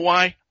 You know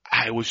why?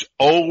 I was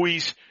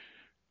always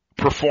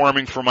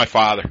performing for my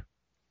father.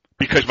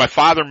 Because my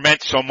father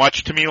meant so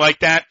much to me like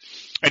that,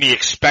 and he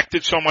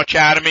expected so much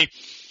out of me.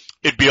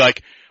 It'd be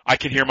like, I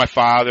can hear my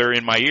father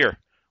in my ear.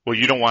 Well,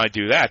 you don't want to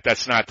do that.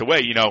 That's not the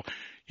way.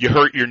 You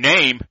hurt your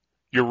name,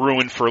 you're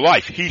ruined for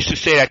life. He used to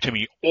say that to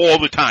me all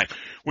the time.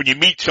 When you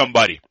meet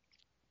somebody,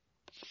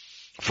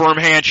 firm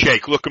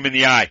handshake, look them in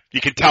the eye.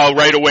 You can tell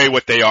right away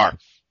what they are.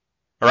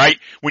 All right?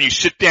 When you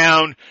sit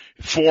down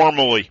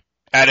formally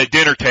at a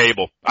dinner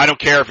table, I don't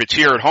care if it's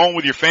here at home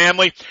with your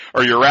family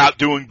or you're out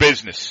doing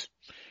business.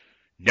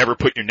 Never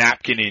put your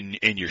napkin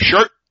in your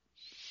shirt.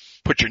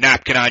 Put your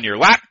napkin on your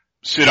lap.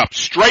 Sit up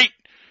straight.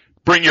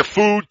 Bring your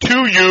food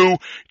to you.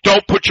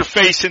 Don't put your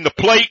face in the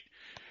plate.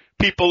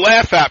 People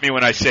laugh at me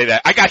when I say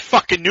that. I got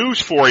fucking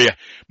news for you.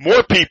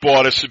 More people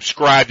ought to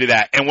subscribe to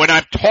that. And when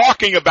I'm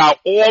talking about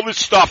all this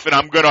stuff, and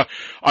I'm gonna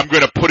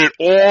put it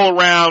all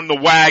around the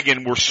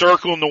wagon, we're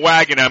circling the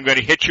wagon, I'm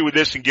gonna hit you with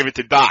this and give it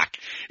to Doc,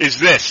 is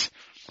this.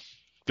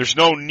 There's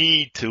no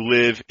need to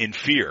live in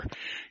fear.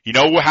 You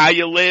know how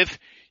you live?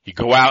 You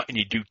go out and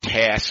you do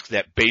tasks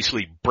that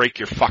basically break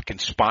your fucking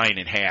spine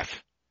in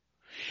half.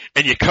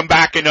 And you come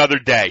back another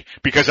day.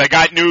 Because I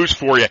got news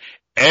for you.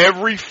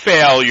 Every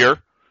failure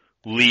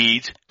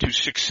leads to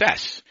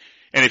success.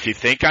 And if you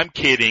think I'm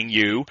kidding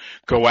you,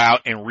 go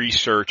out and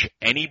research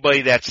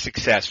anybody that's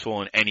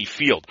successful in any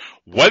field.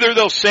 Whether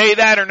they'll say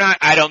that or not,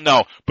 I don't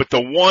know. But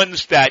the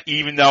ones that,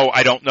 even though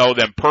I don't know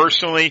them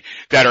personally,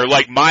 that are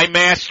like my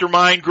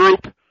mastermind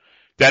group,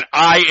 that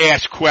I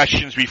ask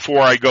questions before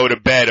I go to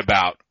bed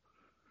about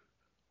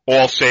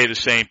all say the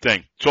same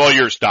thing? It's all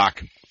yours,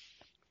 Doc.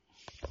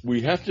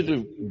 We have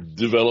to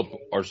develop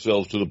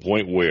ourselves to the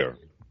point where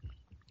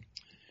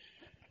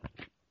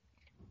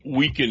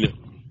we can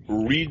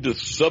read the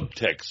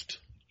subtext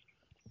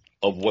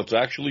of what's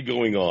actually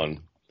going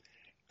on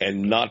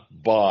and not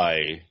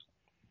buy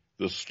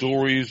the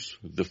stories,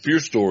 the fear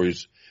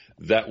stories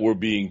that were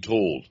being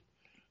told.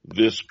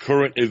 This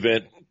current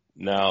event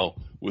now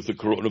with the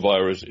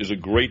coronavirus is a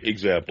great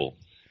example.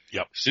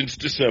 Yep. Since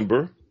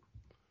December,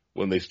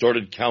 when they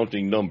started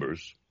counting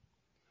numbers,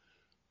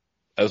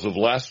 as of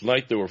last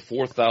night, there were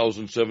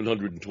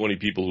 4,720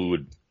 people who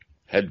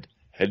had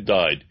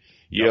died.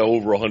 Yeah,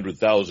 over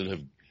 100,000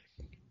 have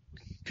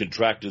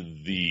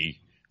contracted the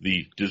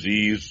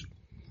disease.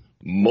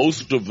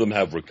 Most of them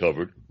have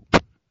recovered.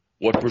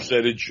 What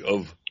percentage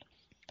of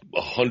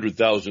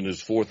 100,000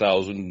 is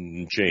 4,000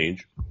 and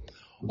change?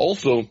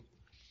 Also,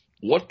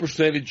 what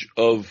percentage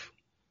of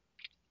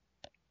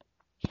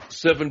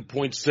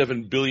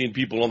 7.7 billion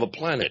people on the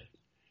planet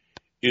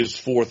is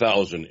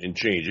 4,000 and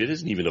change? It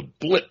isn't even a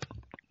blip.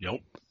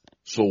 Nope.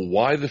 So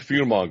why the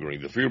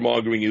fear-mongering? The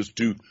fear-mongering is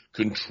to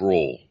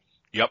control.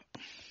 Yep.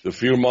 The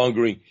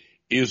fear-mongering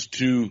is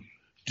to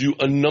do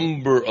a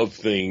number of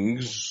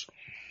things,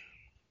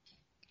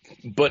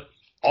 but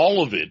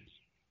all of it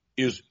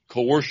is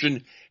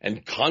coercion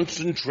and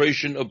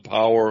concentration of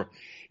power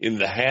in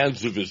the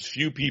hands of as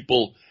few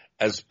people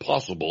as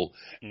possible,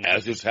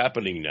 as is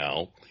happening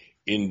now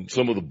in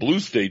some of the blue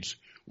states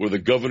where the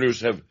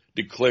governors have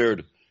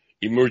declared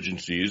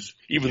emergencies,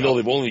 even though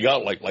they've only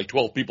got like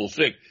 12 people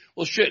sick.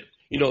 Well, shit,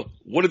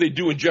 what did they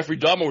do when Jeffrey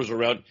Dahmer was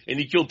around and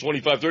he killed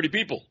 25, 30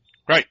 people?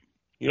 Right.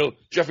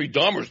 Jeffrey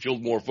Dahmer's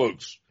killed more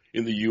folks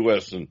in the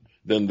U.S.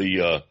 than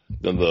the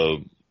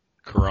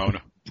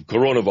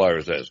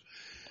coronavirus has.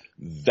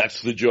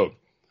 That's the joke.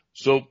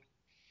 So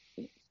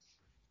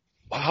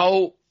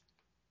how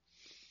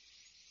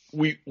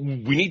we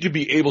need to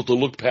be able to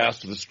look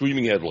past the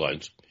screaming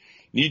headlines,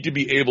 need to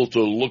be able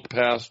to look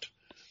past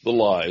the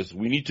lies.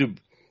 We need to,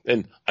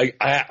 and I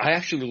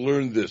actually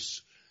learned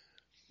this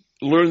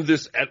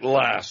at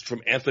last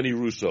from Anthony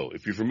Russo.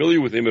 If you're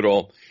familiar with him at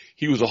all,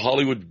 he was a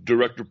Hollywood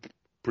director,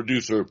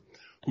 producer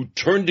who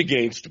turned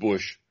against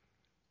Bush,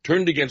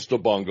 turned against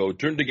Obongo,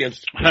 turned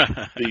against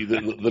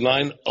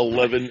the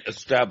 9/11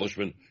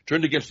 establishment,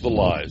 turned against the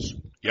lies.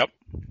 Yep.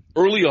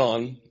 Early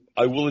on,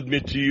 I will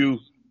admit to you,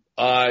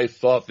 I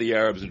thought the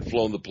Arabs had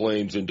flown the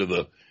planes into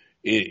the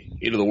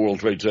World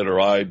Trade Center.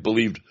 I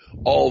believed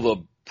all the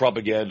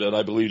propaganda, and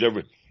I believed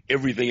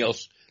everything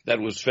else that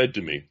was fed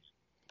to me.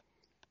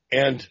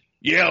 And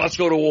yeah, let's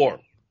go to war.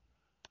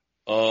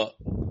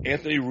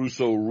 Anthony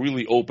Russo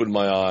really opened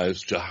my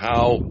eyes to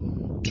how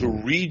to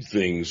read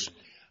things,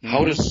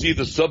 how to see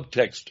the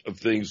subtext of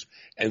things,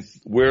 and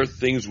where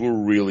things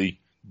were really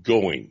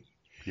going.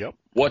 Yep.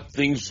 What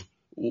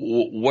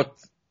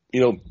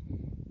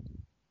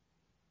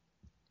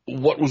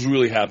was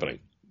really happening.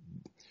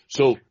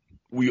 So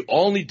we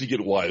all need to get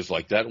wise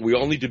like that. We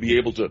all need to be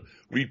able to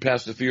read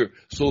past the fear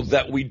so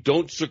that we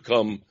don't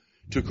succumb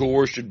to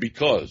coercion,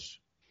 because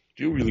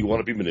do you really want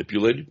to be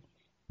manipulated?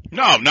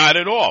 No, not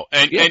at all.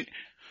 And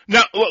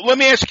now let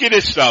me ask you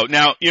this though.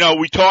 Now,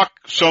 we talk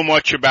so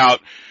much about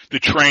the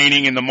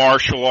training and the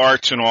martial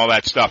arts and all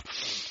that stuff.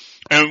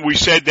 And we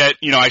said that,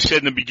 I said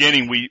in the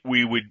beginning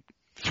we would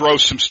throw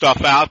some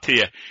stuff out to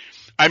you.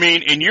 I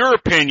mean, in your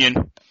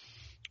opinion,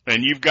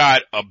 and you've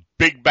got a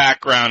big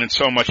background in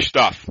so much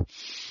stuff.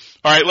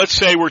 All right, let's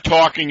say we're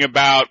talking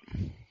about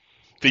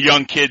the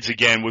young kids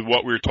again with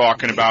what we were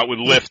talking about with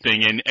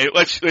lifting, and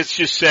let's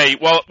just say,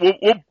 well,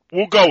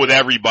 we'll go with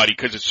everybody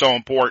because it's so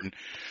important.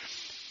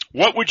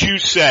 What would you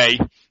say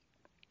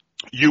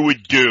you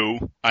would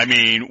do? I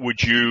mean,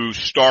 would you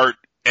start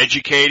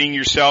educating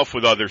yourself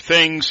with other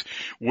things?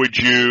 Would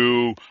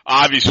you,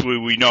 obviously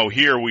we know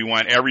here we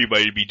want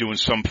everybody to be doing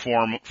some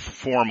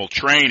formal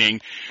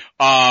training.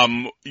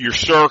 Your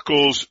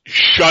circles,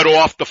 shut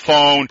off the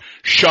phone,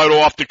 shut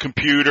off the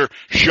computer,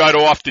 shut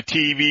off the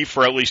TV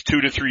for at least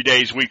 2 to 3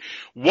 days a week.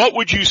 What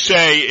would you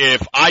say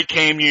if I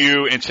came to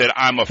you and said,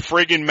 I'm a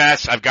friggin'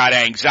 mess, I've got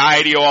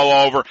anxiety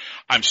all over,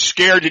 I'm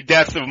scared to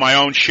death of my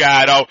own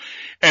shadow,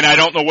 and I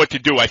don't know what to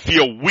do, I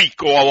feel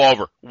weak all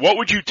over. What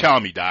would you tell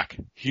me, Doc?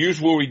 Here's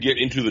where we get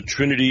into the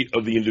trinity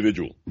of the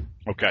individual.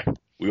 Okay.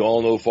 We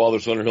all know Father,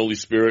 Son, and Holy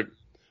Spirit.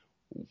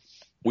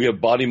 We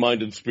have body,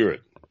 mind, and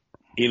spirit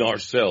in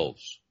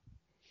ourselves.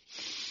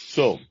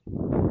 So,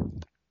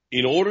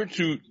 in order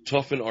to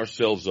toughen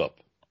ourselves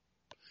up,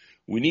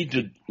 we need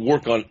to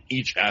work on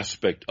each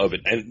aspect of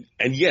it.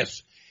 And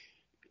yes,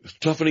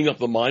 toughening up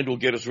the mind will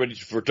get us ready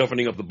for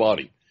toughening up the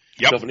body.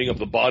 Yep. Toughening up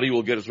the body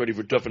will get us ready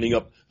for toughening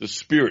up the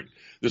spirit.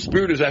 The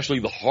spirit is actually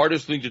the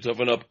hardest thing to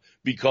toughen up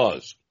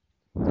because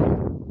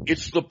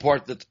it's the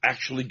part that's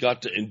actually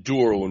got to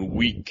endure when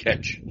we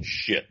catch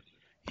shit.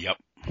 Yep.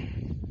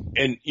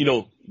 And,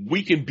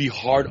 we can be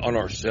hard on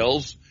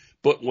ourselves,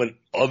 but when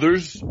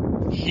others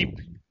heap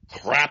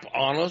crap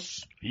on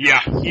us,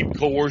 heap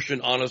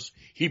coercion on us,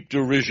 heap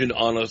derision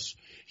on us,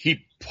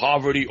 heap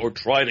poverty or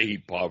try to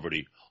heap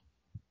poverty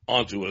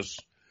onto us.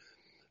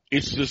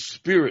 It's the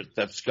spirit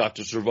that's got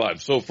to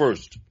survive. So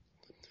first,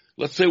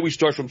 let's say we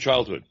start from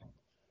childhood.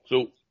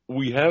 So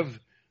we have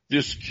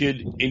this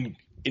kid in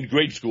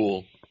grade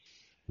school,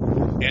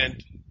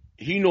 and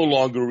he no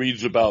longer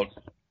reads about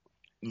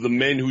the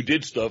men who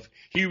did stuff.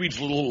 He reads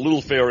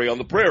Little Fairy on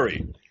the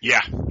Prairie.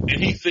 Yeah. And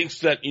he thinks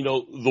that,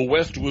 the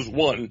West was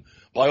won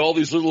by all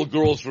these little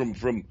girls from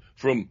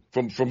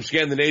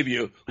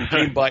Scandinavia who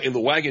came by in the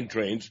wagon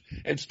trains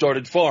and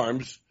started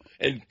farms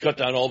and cut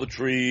down all the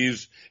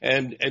trees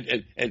and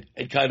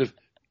kind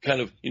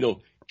of,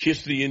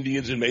 kissed the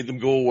Indians and made them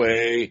go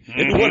away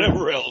and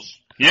whatever else.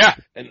 Yeah.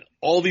 And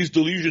all these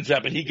delusions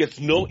happen. He gets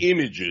no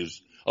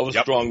images of a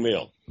strong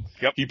male.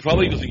 Yep. He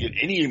probably doesn't get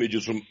any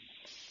images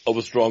of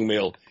a strong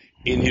male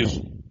in his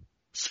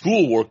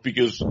schoolwork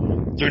because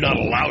they're not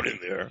allowed in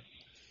there.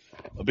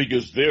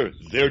 Because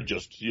they're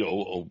just,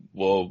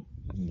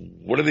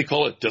 what do they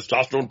call it?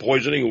 Testosterone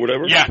poisoning or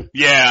whatever? Yeah,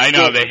 I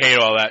know. They hate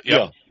all that. Yep.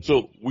 Yeah.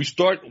 So we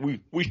start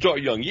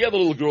young. Yeah, the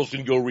little girls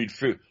can go read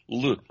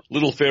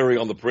Little Fairy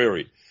on the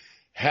Prairie.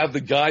 Have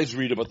the guys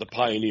read about the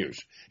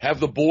pioneers. Have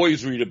the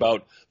boys read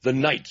about the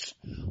knights.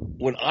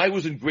 When I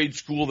was in grade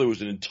school, there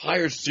was an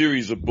entire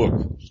series of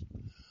books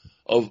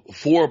of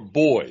 4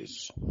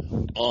 boys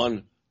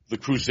on the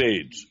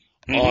Crusades,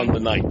 on the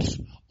knights,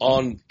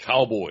 on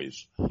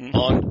cowboys,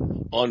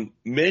 on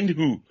men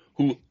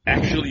who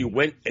actually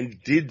went and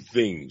did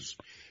things,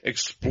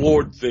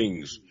 explored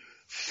things,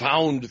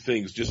 found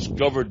things,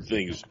 discovered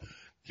things,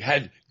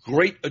 had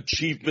great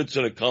achievements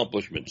and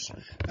accomplishments.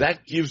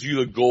 That gives you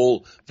the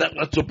goal. That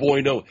lets a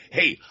boy know,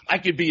 hey, I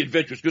can be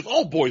adventurous, because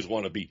all boys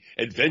want to be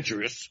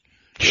adventurous.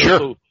 Sure.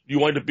 So you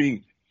wind up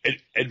being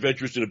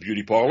adventurous in a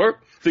beauty parlor,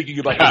 thinking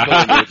about the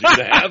colors you're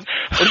going to have,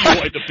 or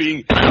you wind up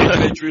being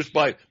adventurous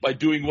by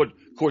doing what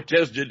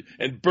Cortez did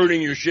and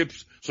burning your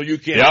ships so you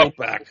can't go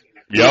back.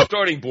 Yep.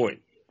 Starting point.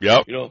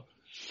 Yep.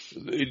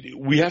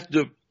 We have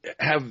to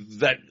have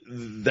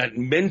that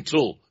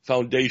mental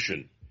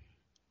foundation.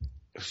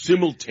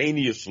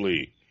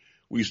 Simultaneously,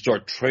 we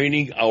start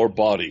training our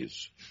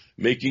bodies,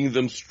 making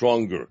them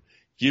stronger,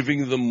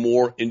 giving them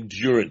more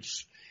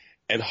endurance,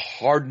 and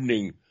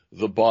hardening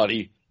the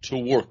body to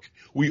work.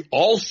 We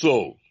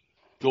also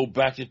go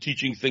back to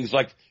teaching things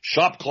like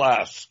shop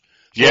class.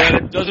 So that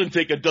it doesn't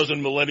take a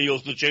dozen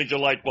millennials to change a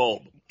light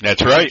bulb.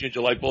 That's right. Change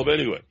a light bulb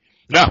anyway.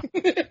 No,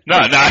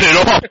 not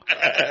at all.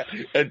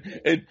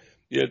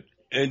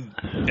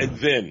 and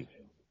then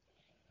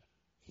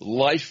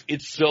life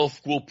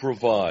itself will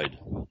provide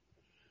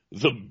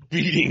the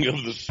beating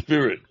of the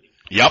spirit.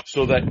 Yep.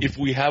 So that if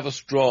we have a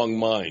strong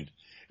mind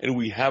and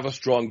we have a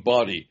strong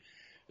body,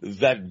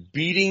 that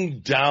beating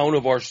down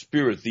of our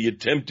spirit, the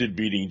attempted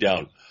beating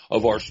down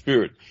of our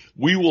spirit,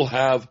 we will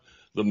have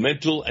the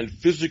mental and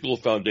physical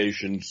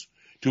foundations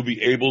to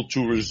be able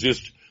to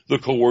resist the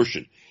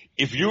coercion.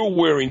 If you're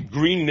wearing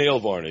green nail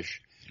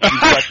varnish, you've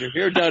got your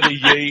hair down to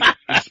yay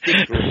and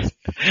spit curls,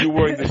 you're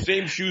wearing the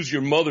same shoes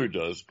your mother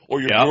does,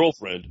 or your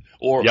girlfriend,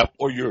 or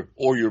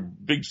your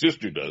big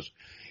sister does.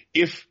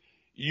 If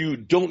you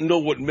don't know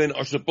what men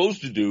are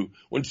supposed to do,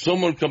 when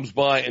someone comes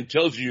by and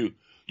tells you,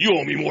 you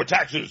owe me more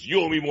taxes,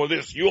 you owe me more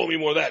this, you owe me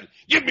more that,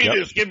 give me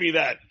this, give me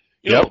that,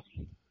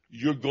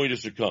 you're going to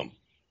succumb.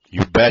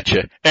 You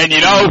betcha. And you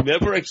will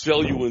never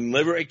excel, you will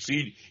never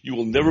exceed, you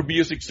will never be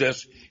a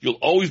success, you'll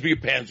always be a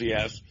pansy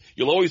ass,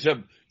 you'll always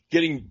have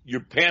getting your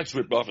pants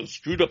ripped off and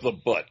screwed up the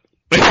butt.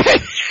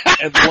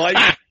 And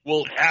life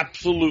will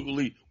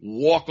absolutely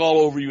walk all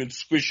over you and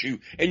squish you,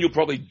 and you'll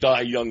probably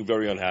die young,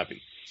 very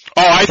unhappy.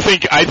 Oh, I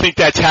think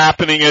that's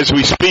happening as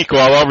we speak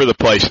all over the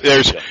place.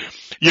 There's,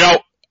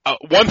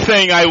 one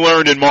thing I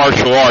learned in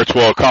martial arts,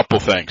 well, a couple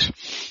things,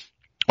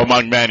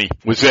 among many,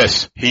 was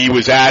this. He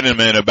was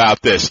adamant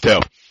about this too.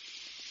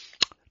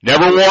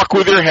 Never walk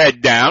with your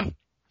head down,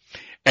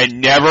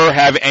 and never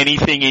have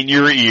anything in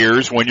your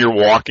ears when you're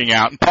walking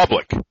out in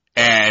public.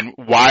 And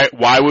why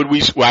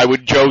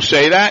would Joe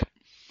say that?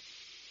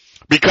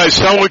 Because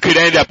someone could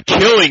end up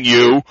killing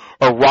you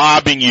or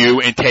robbing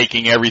you and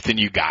taking everything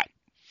you got.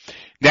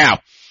 Now,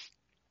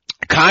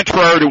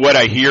 contrary to what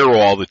I hear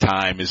all the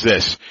time is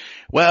this.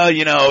 Well,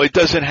 it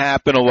doesn't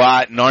happen a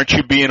lot, and aren't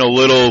you being a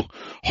little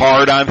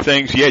hard on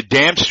things? Yeah,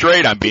 damn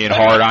straight I'm being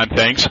hard on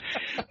things.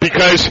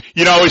 Because,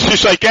 it's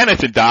just like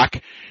anything, Doc.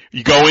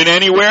 You go in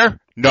anywhere,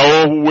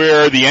 know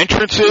where the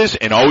entrance is,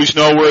 and always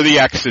know where the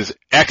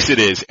exit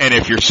is. And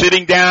if you're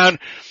sitting down,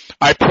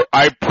 I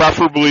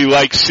preferably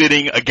like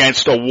sitting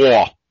against a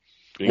wall.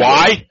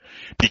 Why?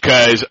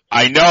 Because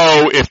I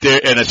know if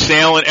an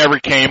assailant ever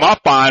came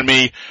up on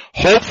me,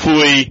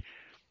 hopefully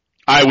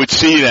I would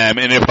see them,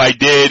 and if I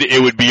did,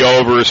 it would be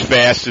over as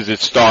fast as it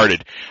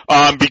started.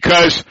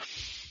 Because,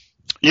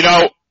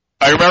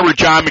 I remember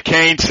John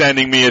McCain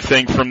sending me a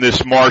thing from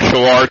this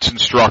martial arts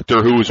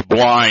instructor who was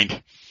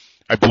blind.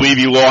 I believe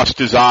he lost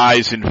his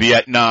eyes in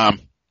Vietnam.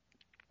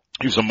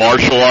 He was a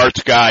martial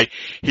arts guy.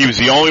 He was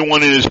the only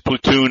one in his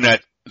platoon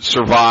that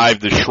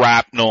survived the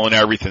shrapnel and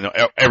everything.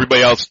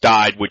 Everybody else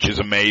died, which is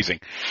amazing.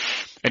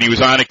 and he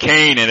was on a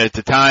cane, and at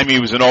the time he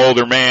was an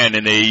older man,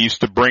 and they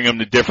used to bring him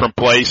to different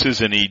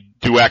places, and he'd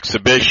do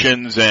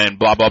exhibitions and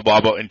blah, blah,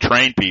 blah, blah, and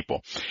train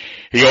people.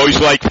 He always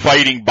liked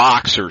fighting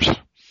boxers.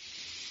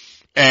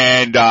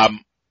 And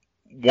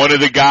one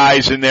of the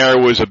guys in there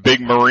was a big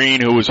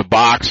Marine who was a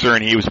boxer,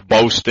 and he was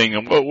boasting,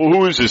 and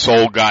who is this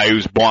old guy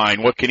who's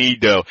blind? What can he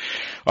do?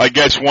 I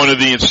guess one of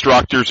the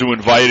instructors who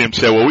invited him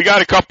said, well, we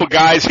got a couple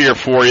guys here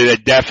for you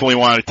that definitely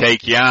want to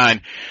take you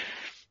on.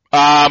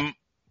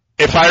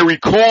 If I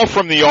recall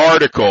from the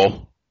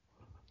article,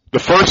 the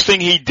first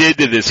thing he did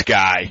to this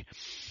guy,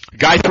 the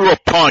guy threw a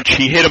punch.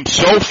 He hit him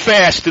so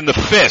fast in the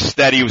fist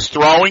that he was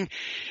throwing,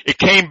 it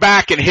came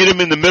back and hit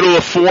him in the middle of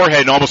the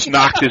forehead and almost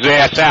knocked his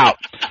ass out.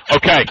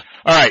 Okay.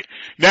 All right.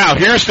 Now,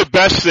 here's the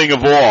best thing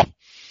of all,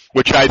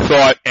 which I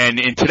thought, and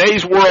in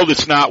today's world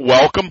it's not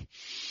welcome,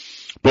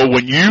 but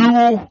when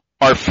you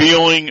are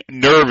feeling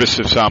nervous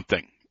of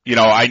something, you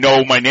know, I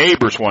know my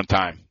neighbors one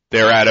time,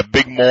 they're at a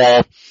big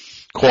mall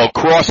called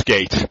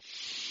Crossgates,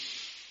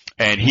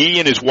 and he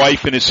and his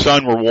wife and his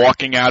son were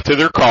walking out to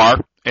their car,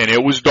 and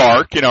it was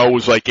dark, you know, it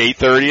was like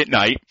 8:30 at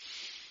night,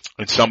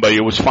 and somebody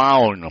was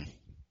following them.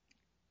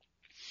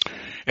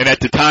 And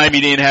at the time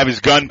he didn't have his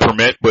gun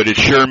permit, but it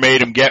sure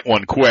made him get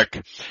one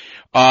quick.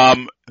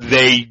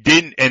 They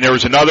didn't, and there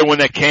was another one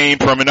that came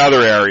from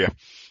another area.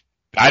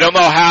 I don't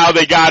know how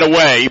they got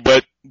away,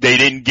 but they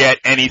didn't get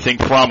anything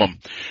from them.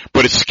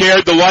 But it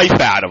scared the life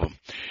out of them.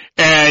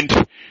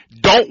 And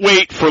don't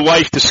wait for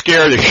life to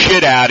scare the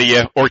shit out of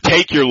you or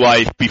take your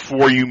life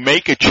before you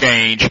make a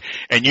change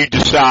and you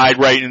decide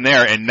right in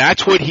there. And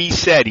that's what he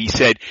said. He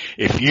said,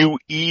 if you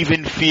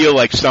even feel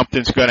like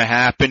something's going to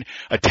happen,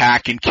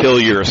 attack and kill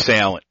your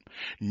assailant.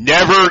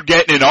 Never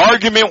get in an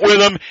argument with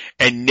them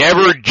and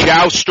never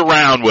joust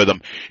around with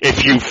them.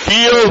 If you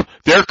feel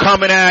they're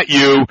coming at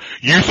you,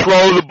 you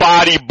throw the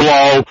body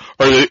blow,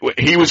 or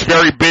he was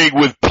very big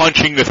with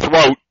punching the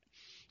throat,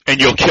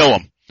 and you'll kill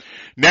him.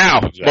 Now,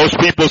 exactly. Most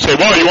people say,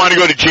 well, you want to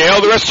go to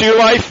jail the rest of your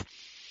life?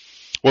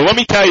 Well, let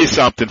me tell you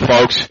something,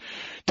 folks.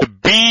 To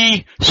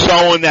be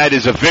someone that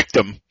is a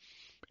victim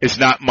is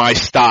not my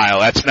style.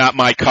 That's not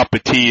my cup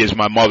of tea, as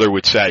my mother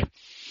would say.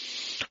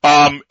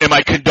 Am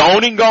I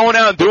condoning going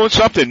out and doing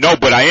something? No,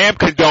 but I am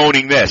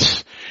condoning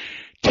this.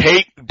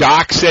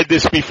 Doc said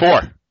this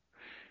before.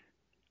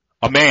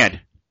 A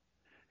man,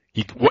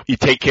 you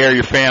take care of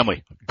your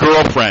family.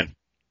 Girlfriend,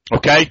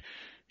 okay?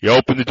 You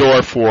open the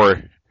door for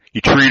her. You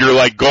treat her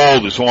like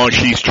gold as long as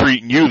she's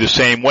treating you the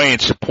same way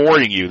and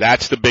supporting you.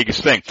 That's the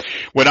biggest thing.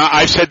 When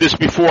I've said this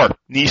before,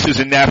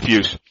 nieces and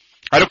nephews,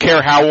 I don't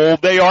care how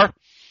old they are.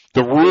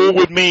 The rule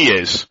with me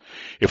is,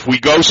 if we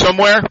go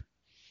somewhere,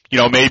 you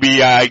know,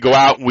 maybe I go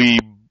out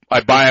and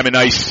I buy them a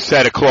nice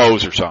set of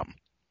clothes or something.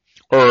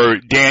 Or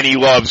Danny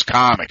loves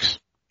comics.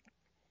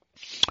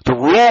 The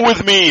rule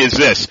with me is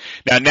this.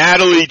 Now,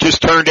 Natalie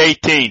just turned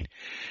 18.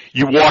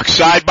 You walk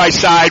side by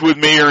side with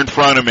me or in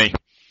front of me.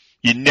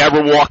 You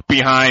never walk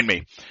behind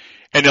me.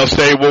 And they'll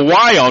say, well,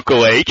 why,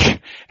 Uncle H?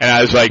 And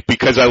I was like,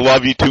 because I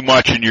love you too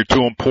much and you're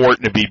too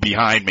important to be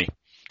behind me.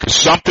 Because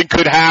something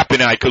could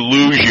happen and I could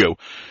lose you.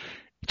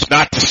 It's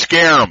not to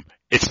scare them.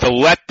 It's to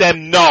let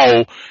them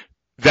know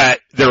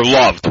that they're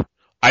loved.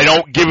 I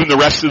don't give them the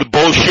rest of the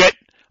bullshit.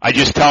 I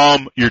just tell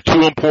them, you're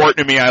too important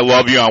to me. I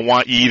love you. I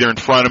want you either in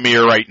front of me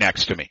or right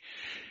next to me.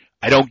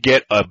 I don't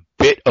get a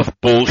bit of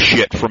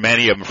bullshit from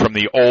any of them, from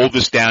the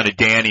oldest down to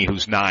Danny,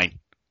 who's 9.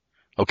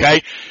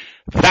 Okay?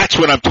 That's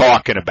what I'm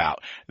talking about.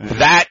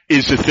 That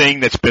is the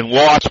thing that's been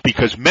lost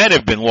because men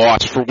have been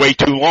lost for way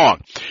too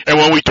long. And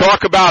when we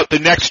talk about the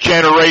next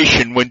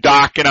generation, when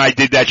Doc and I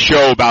did that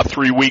show about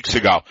 3 weeks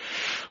ago,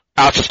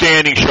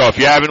 outstanding show. If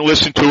you haven't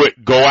listened to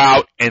it, go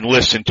out and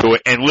listen to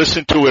it, and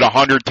listen to it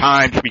 100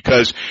 times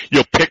because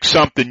you'll pick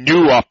something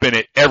new up in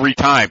it every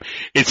time.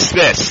 It's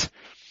this.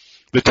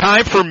 The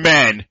time for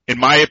men, in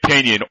my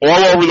opinion,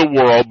 all over the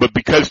world, but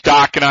because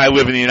Doc and I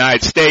live in the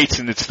United States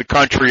and it's the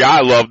country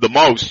I love the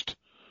most,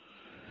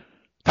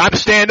 time to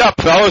stand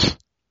up, fellas.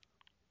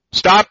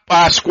 Stop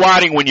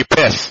squatting when you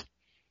piss.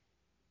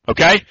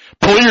 Okay?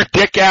 Pull your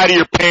dick out of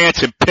your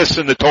pants and piss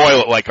in the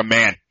toilet like a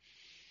man.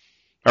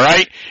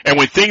 Alright? And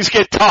when things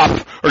get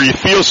tough, or you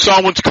feel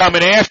someone's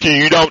coming after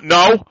you don't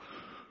know,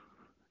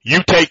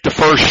 you take the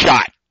first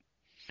shot.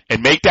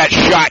 And make that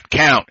shot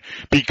count.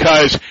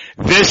 Because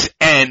this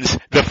ends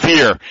the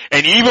fear.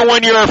 And even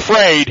when you're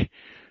afraid,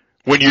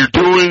 when you're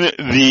doing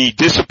the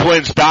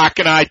disciplines Doc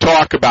and I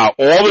talk about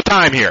all the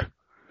time here,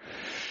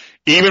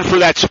 even for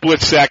that split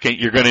second,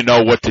 you're going to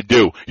know what to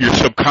do. Your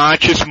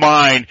subconscious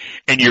mind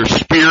and your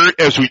spirit,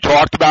 as we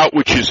talked about,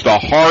 which is the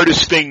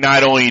hardest thing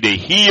not only to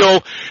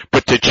heal,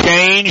 but to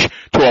change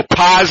to a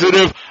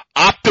positive,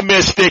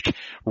 optimistic,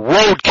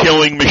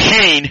 road-killing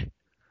machine,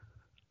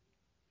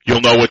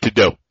 you'll know what to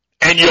do.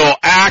 And you'll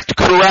act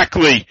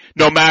correctly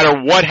no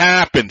matter what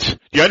happens.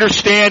 You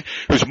understand?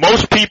 Because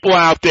most people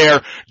out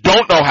there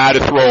don't know how to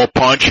throw a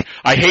punch.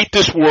 I hate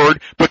this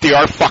word, but they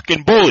are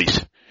fucking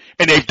bullies.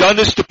 And they've done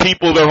this to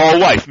people their whole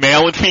life,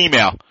 male and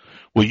female.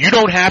 Well, you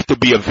don't have to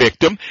be a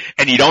victim,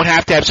 and you don't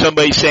have to have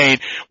somebody saying,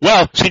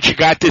 well, since you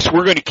got this,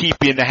 we're going to keep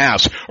you in the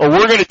house, or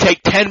we're going to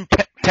take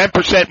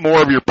 10%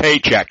 more of your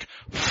paycheck.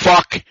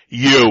 Fuck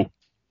you.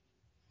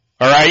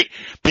 All right?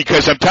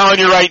 Because I'm telling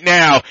you right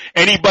now,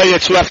 anybody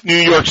that's left New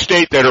York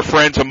State that are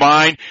friends of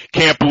mine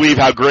can't believe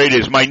how great it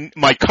is.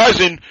 My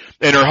cousin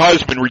and her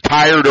husband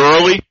retired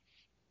early.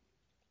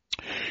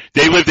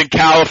 They lived in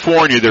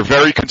California. They're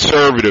very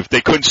conservative.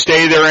 They couldn't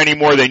stay there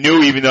anymore. They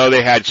knew even though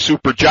they had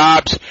super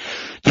jobs,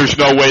 there's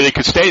no way they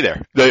could stay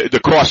there.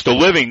 The cost of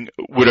living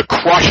would have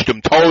crushed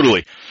them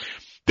totally.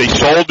 They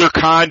sold their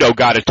condo,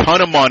 got a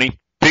ton of money,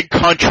 big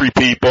country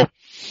people.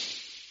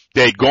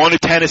 They had gone to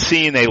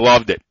Tennessee and they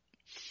loved it.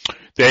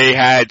 They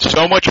had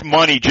so much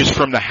money just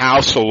from the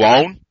house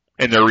alone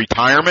and their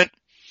retirement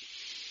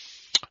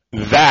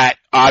that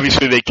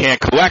obviously they can't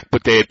collect,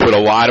 but they had put a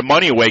lot of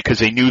money away because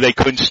they knew they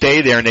couldn't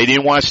stay there and they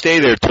didn't want to stay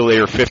there until they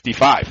were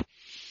 55.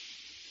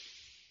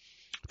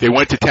 They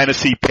went to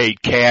Tennessee,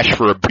 paid cash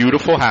for a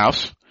beautiful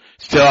house,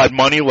 still had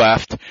money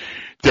left.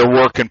 They're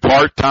working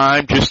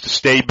part-time just to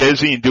stay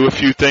busy and do a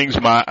few things.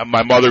 My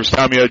mother was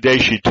telling me the other day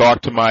she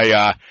talked to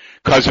my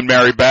cousin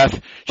Mary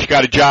Beth. She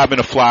got a job in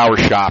a flower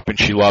shop and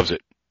she loves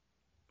it.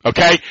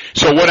 Okay?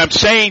 So what I'm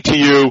saying to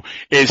you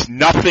is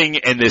nothing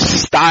in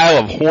this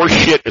style of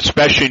horseshit,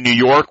 especially in New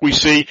York we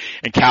see,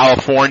 and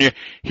California.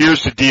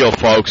 Here's the deal,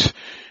 folks.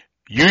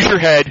 Use your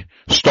head,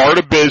 start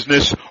a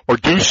business, or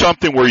do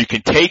something where you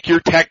can take your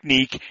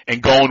technique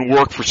and go and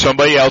work for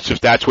somebody else if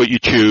that's what you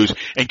choose,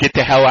 and get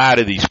the hell out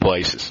of these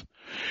places.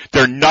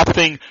 They're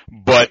nothing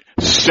but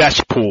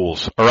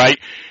cesspools, alright?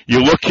 You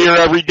look here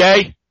every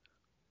day,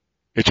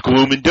 it's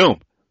gloom and doom.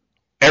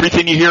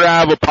 Everything you hear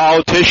out of a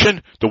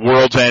politician, the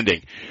world's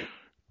ending.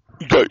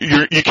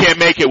 You can't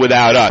make it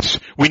without us.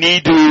 We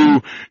need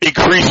to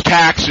increase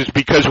taxes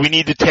because we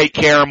need to take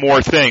care of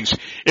more things.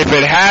 If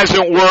it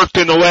hasn't worked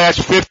in the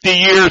last 50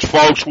 years,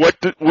 folks, what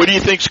do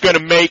you think's going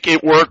to make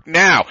it work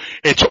now?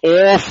 It's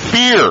all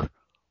fear.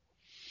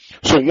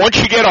 So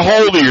once you get a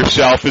hold of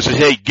yourself and say,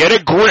 hey, get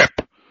a grip,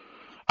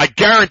 I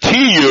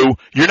guarantee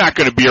you're not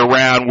going to be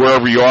around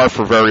wherever you are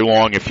for very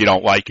long if you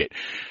don't like it.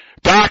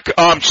 Doc,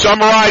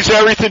 summarize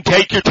everything,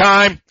 take your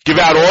time, give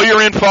out all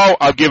your info,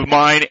 I'll give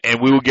mine, and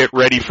we will get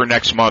ready for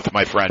next month,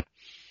 my friend.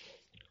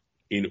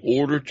 In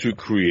order to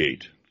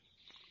create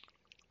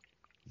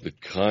the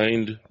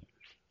kind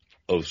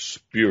of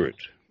spirit,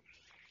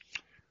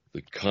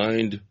 the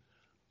kind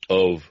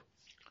of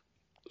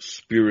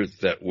spirit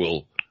that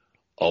will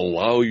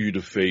allow you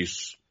to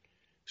face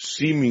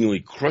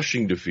seemingly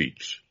crushing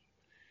defeats,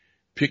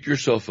 pick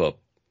yourself up,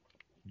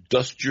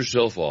 dust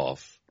yourself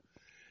off,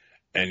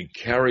 and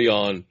carry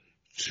on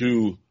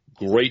to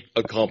great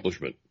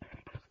accomplishment.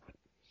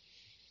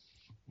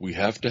 We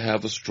have to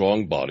have a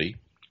strong body.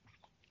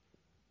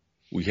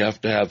 We have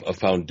to have a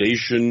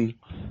foundation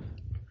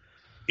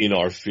in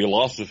our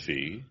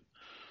philosophy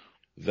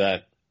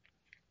that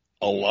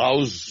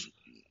allows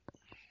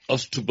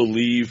us to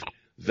believe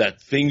that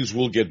things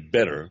will get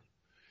better.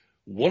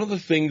 One of the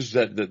things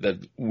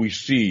that we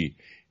see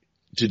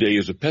today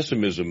is a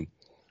pessimism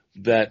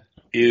that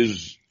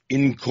is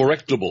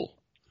incorrectable.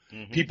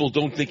 Mm-hmm. People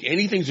don't think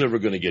anything's ever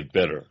going to get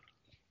better.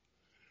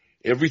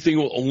 Everything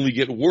will only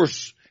get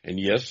worse. And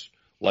yes,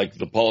 like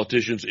the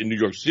politicians in New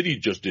York City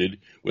just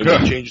did when they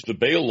changed the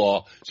bail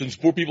law, since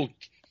poor people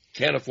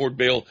can't afford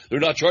bail, they're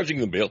not charging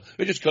them bail.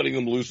 They're just cutting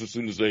them loose as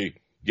soon as they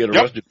get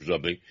arrested for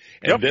something.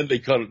 And then they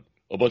cut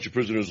a bunch of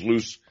prisoners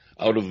loose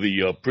out of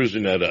the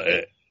prison at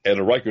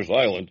Rikers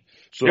Island.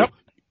 So,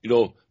 you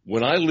know,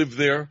 when I lived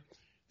there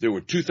were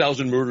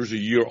 2,000 murders a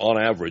year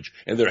on average,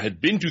 and there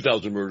had been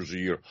 2,000 murders a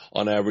year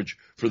on average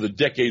for the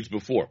decades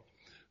before.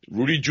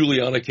 Rudy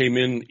Giuliani came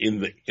in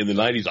the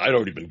 90s. I'd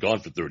already been gone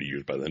for 30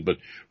 years by then, but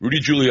Rudy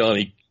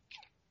Giuliani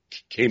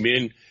came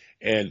in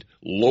and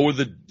lowered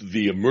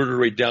the murder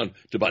rate down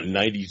to about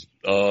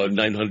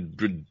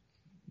 900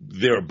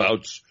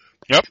 thereabouts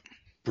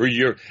per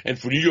year. And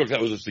for New York,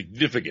 that was a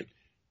significant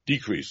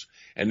decrease.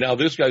 And now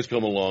this guy's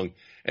come along,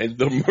 and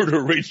the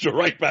murder rates are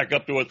right back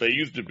up to what they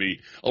used to be,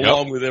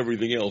 along with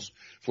everything else.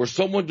 For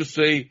someone to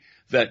say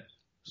that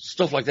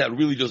stuff like that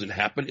really doesn't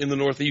happen in the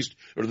Northeast,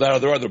 or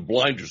that they're either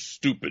blind or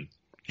stupid.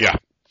 Yeah.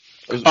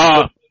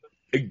 I'm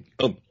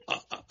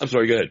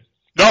sorry, go ahead.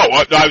 No,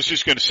 I was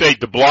just going to say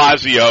de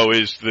Blasio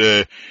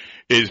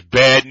is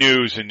bad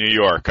news in New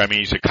York. I mean,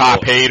 he's a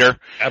cop hater.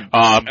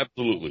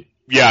 Absolutely.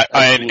 Yeah,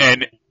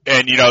 absolutely.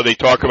 And you know, they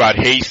talk about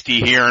hasty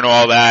here and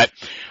all that.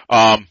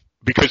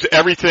 Because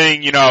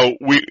everything, you know,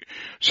 we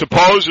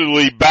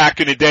supposedly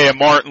back in the day of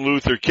Martin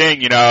Luther King,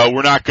 you know,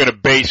 we're not going to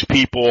base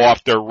people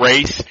off their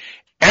race.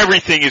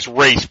 Everything is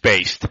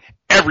race-based.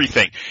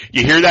 Everything.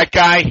 You hear that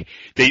guy?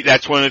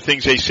 That's one of the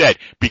things they said.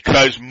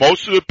 Because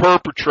most of the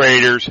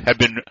perpetrators have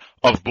been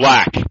of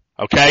black.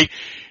 Okay?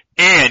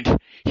 And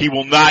he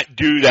will not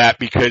do that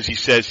because he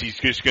says he's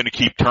just going to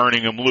keep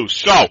turning them loose.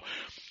 So,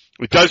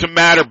 It doesn't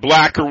matter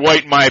black or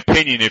white in my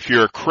opinion. If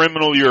you're a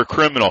criminal, you're a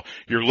criminal.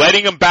 You're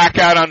letting them back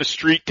out on the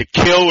street to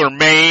kill or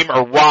maim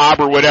or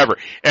rob or whatever.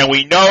 And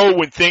we know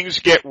when things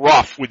get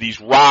rough with these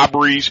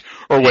robberies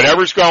or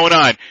whatever's going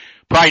on,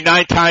 probably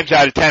 9 times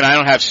out of 10, I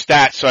don't have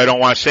stats, so I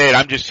don't want to say it.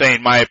 I'm just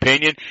saying my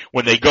opinion.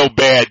 When they go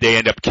bad, they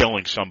end up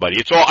killing somebody.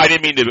 It's all, I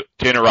didn't mean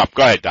to interrupt.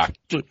 Go ahead, Doc.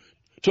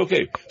 It's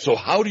okay. So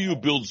how do you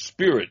build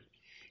spirit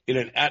in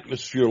an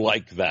atmosphere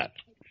like that?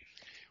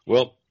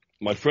 Well,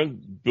 my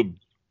friend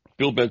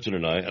Bill Benson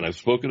and I've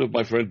spoken of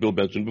my friend Bill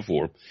Benson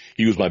before.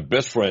 He was my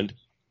best friend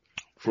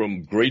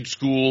from grade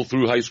school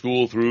through high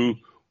school through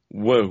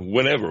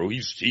whenever.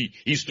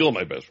 He's still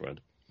my best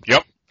friend.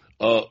 Yep.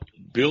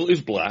 Bill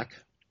is black.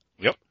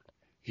 Yep.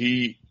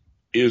 He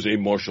is a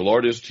martial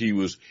artist. He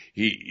was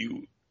a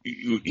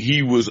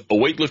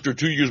weightlifter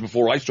 2 years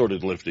before I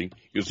started lifting.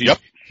 Because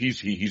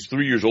he's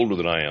 3 years older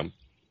than I am.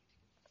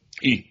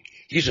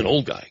 He's an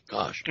old guy.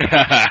 Gosh.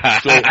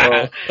 So,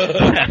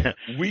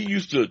 we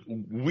used to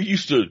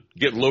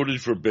get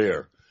loaded for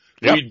bear.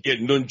 Yep. We'd get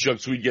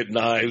nunchucks, we'd get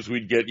knives,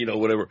 we'd get,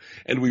 whatever.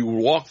 And we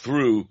would walk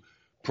through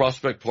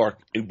Prospect Park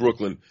in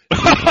Brooklyn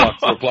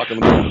at 4 o'clock in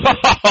the morning.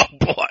 Oh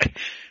boy.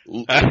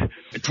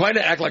 Trying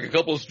to act like a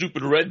couple of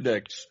stupid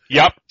rednecks.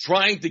 Yep.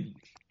 Trying to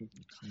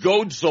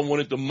goad someone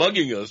into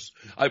mugging us.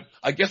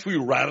 I guess we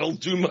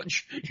rattled too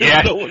much.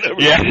 Yeah.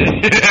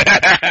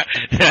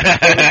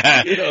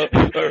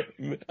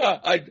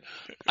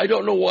 I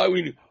don't know why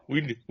we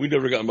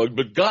never got mugged,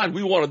 but God,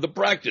 we wanted the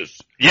practice.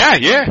 Yeah.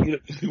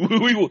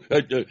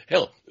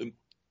 Hell,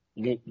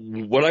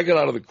 when I got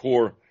out of the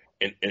Corps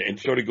and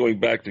started going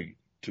back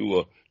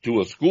to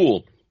a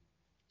school,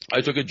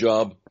 I took a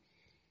job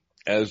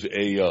as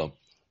a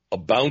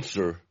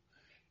bouncer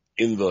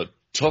in the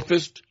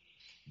toughest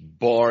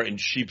bar in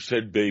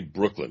Sheepshead Bay,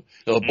 Brooklyn.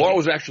 Now, the bar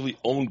was actually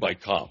owned by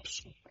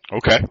cops.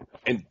 Okay.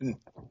 And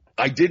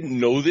I didn't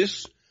know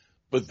this,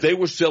 but they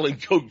were selling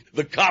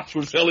the cops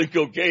were selling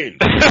cocaine.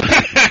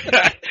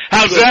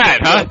 How's that,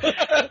 huh?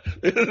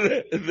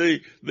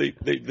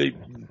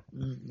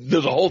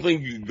 There's a whole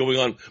thing going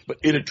on, but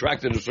it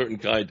attracted a certain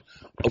kind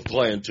of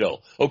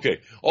clientele. Okay.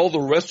 All the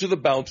rest of the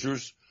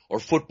bouncers are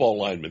football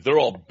linemen. They're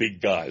all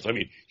big guys. I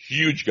mean,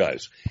 huge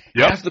guys.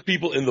 Yep. Half the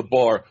people in the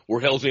bar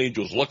were Hell's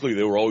Angels. Luckily,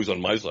 they were always on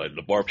my side,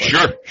 the bar fight.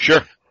 Sure.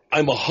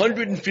 I'm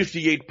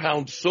 158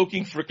 pounds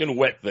soaking frickin'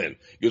 wet then.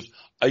 Because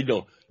I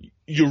know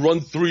you run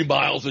 3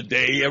 miles a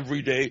day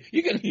every day.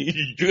 You're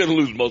gonna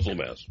lose muscle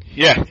mass.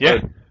 Yeah.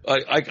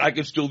 I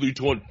can still do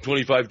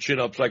 25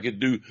 chin-ups. I can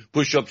do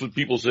push-ups with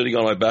people sitting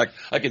on my back.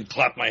 I can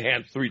clap my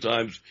hands 3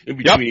 times in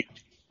between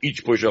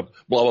each push-up,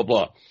 blah, blah,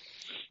 blah.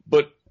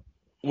 But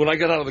when I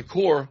got out of the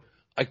Corps,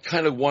 I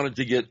kind of wanted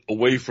to get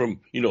away from,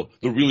 the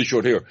really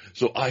short hair.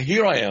 So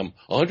here I am,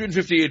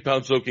 158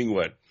 pounds soaking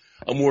wet.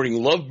 I'm wearing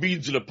love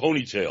beads and a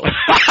ponytail.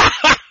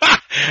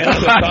 And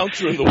I'm a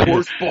bouncer in the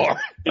worst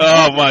bar.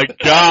 Oh my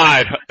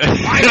God. I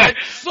had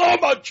so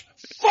much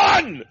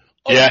fun.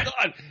 Oh yeah.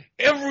 God.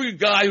 Every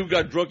guy who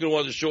got drunk and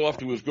wanted to show off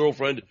to his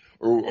girlfriend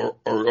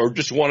or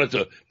just wanted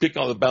to pick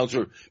on the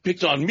bouncer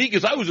picked on me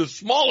because I was the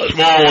smallest.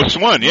 Smallest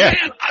one, yeah.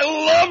 Man, I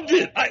loved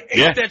it. I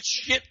ate that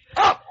shit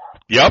up.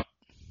 Yep.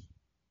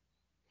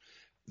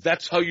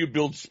 That's how you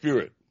build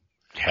spirit.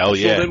 Hell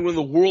yeah. So then when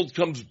the world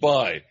comes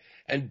by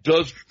and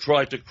does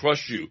try to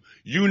crush you,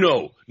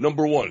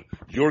 number one,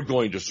 you're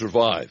going to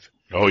survive.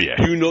 Oh yeah.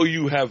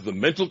 You have the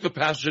mental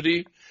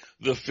capacity,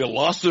 the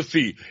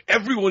philosophy.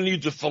 Everyone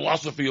needs a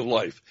philosophy of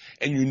life.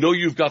 And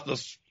you've got the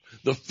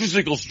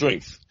physical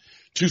strength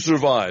to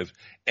survive.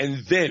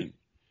 And then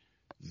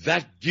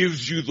that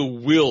gives you the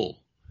will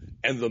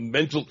and the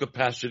mental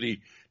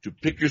capacity to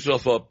pick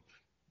yourself up,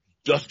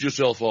 dust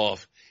yourself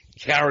off,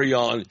 carry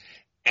on,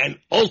 and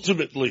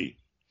ultimately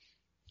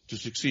to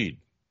succeed.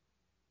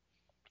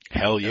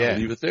 Hell yeah. I'll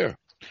leave it there.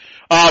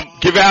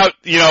 Give out,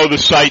 the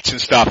sites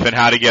and stuff and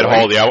how to get a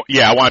hold of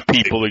you. I want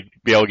people to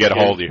be able to get a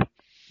hold of you.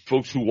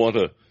 Folks who want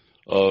to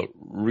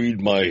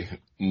read my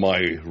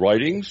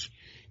writings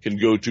can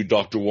go to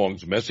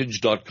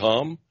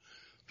drwongsmessage.com.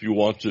 If you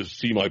want to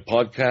see my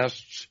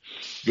podcasts,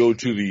 go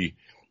to the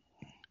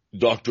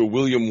Dr.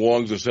 William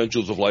Wong's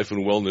Essentials of Life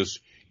and Wellness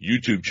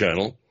YouTube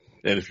channel.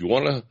 And if you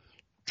want to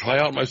try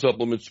out my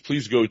supplements,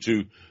 please go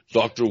to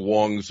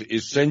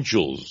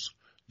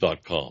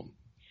drwongsessentials.com.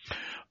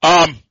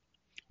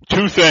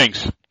 2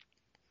 things.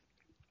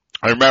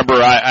 I remember,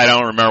 I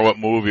don't remember what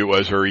movie it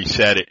was or he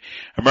said it.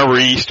 I remember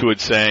Eastwood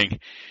saying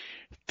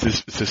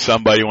to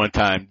somebody one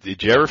time,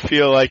 did you ever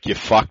feel like you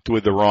fucked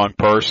with the wrong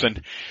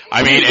person?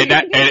 I mean,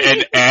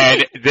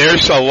 and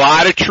there's a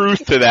lot of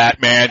truth to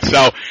that, man.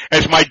 So,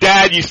 as my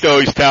dad used to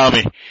always tell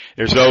me,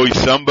 there's always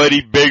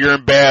somebody bigger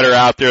and badder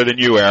out there than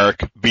you,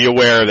 Eric. Be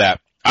aware of that.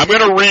 I'm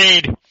gonna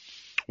read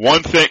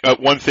one thing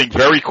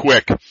very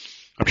quick.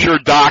 I'm sure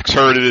Doc's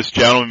heard of this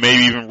gentleman,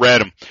 maybe even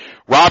read him.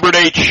 Robert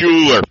H.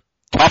 Schuller.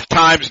 Tough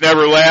times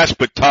never last,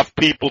 but tough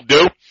people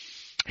do.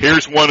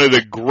 Here's one of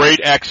the great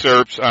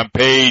excerpts on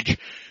page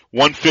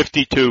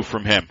 152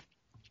 from him.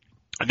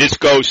 And this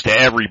goes to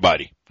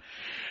everybody.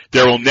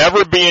 There will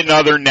never be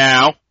another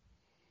now.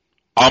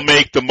 I'll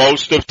make the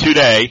most of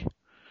today.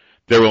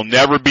 There will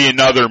never be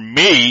another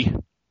me.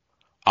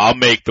 I'll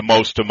make the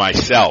most of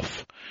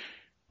myself.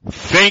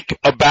 Think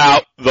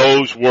about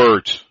those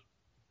words.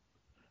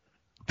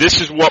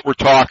 This is what we're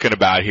talking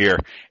about here.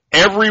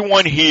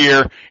 Everyone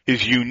here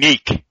is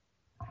unique,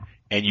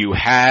 and you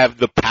have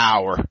the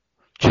power.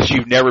 Just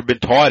you've never been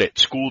taught it.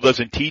 School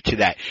doesn't teach you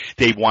that.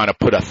 They want to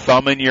put a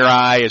thumb in your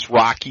eye, as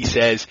Rocky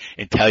says,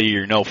 and tell you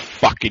you're no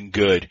fucking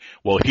good.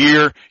 Well,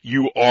 here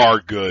you are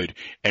good,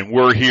 and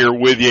we're here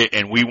with you,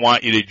 and we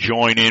want you to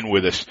join in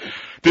with us.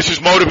 This is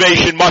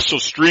Motivation Muscle,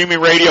 streaming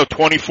radio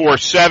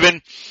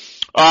 24/7.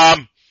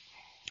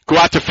 Go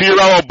out to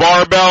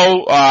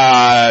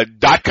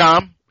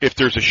FiorilloBarbell.com. If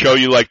there's a show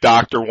you like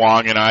Dr.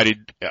 Wong and I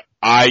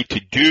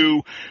to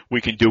do,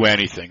 we can do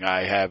anything.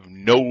 I have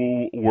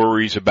no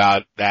worries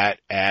about that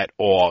at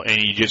all.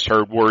 And you just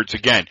heard words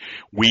again.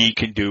 We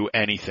can do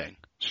anything.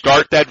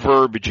 Start that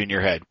verbiage in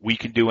your head. We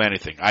can do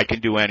anything. I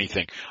can do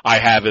anything. I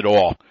have it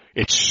all.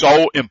 It's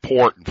so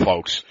important,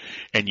 folks.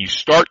 And you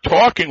start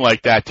talking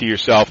like that to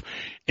yourself,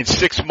 in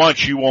 6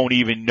 months you won't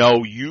even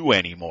know you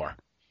anymore.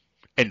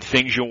 And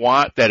things you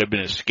want that have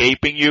been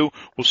escaping you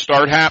will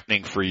start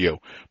happening for you.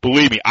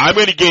 Believe me, I'm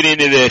going to get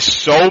into this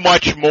so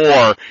much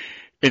more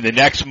in the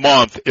next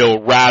month,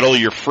 it'll rattle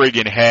your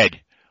friggin'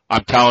 head.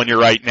 I'm telling you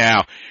right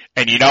now.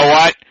 And you know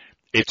what?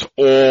 It's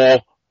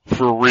all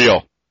for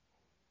real.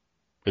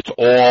 It's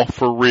all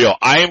for real.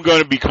 I am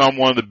going to become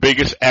one of the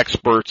biggest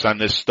experts on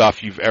this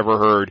stuff you've ever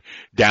heard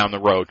down the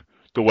road.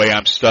 The way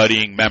I'm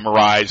studying,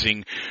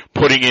 memorizing,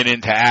 putting it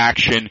into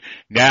action.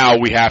 Now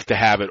we have to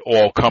have it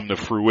all come to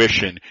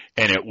fruition,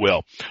 and it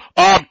will.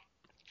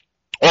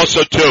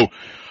 Also too,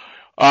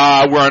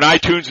 we're on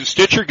iTunes and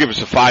Stitcher. Give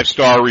us a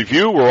 5-star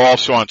review. We're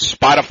also on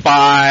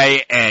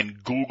Spotify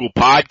and Google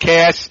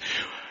Podcasts.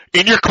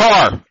 In your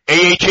car,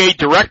 AHA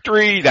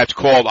directory, that's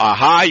called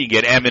AHA. You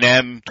can get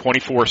M&M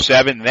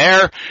 24/7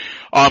 there.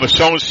 If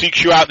someone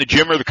seeks you out in the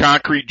gym or the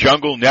concrete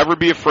jungle, never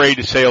be afraid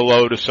to say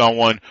hello to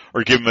someone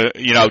or give them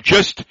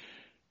just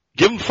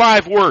give them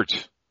 5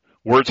 words.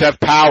 Words have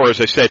power,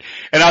 as I said.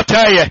 And I'll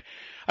tell you,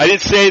 I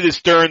didn't say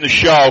this during the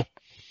show.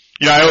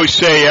 I always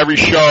say every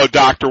show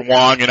Dr.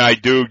 Wong and I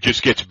do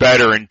just gets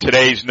better, and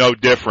today's no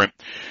different.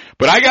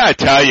 But I gotta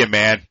tell you,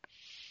 man,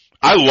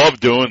 I love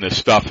doing this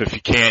stuff if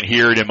you can't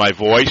hear it in my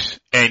voice.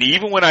 And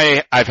even when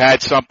I've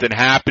had something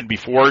happen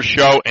before a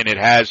show, and it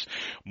has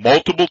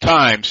multiple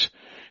times,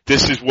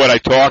 this is what I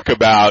talk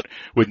about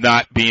with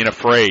not being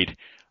afraid.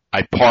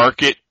 I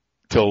park it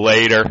till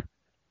later,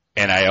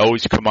 and I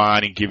always come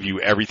on and give you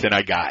everything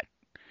I got.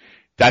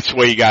 That's the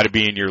way you got to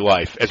be in your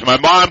life. As my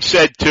mom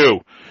said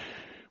too,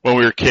 when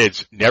we were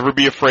kids, never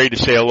be afraid to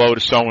say hello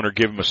to someone or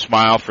give them a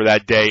smile for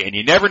that day. And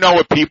you never know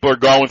what people are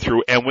going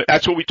through, and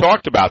that's what we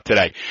talked about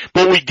today.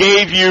 But we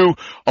gave you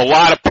a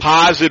lot of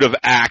positive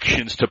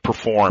actions to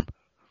perform.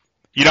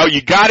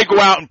 You got to go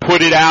out and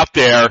put it out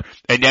there,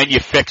 and then you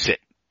fix it.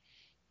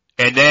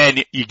 And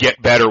then you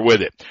get better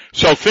with it.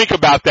 So think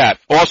about that.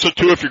 Also,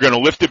 too, if you're going to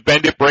lift it,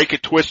 bend it, break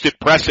it, twist it,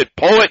 press it,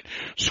 pull it,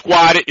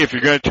 squat it. If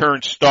you're going to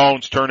turn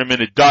stones, turn them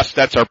into dust.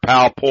 That's our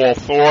pal Paul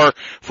Thor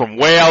from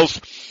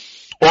Wales.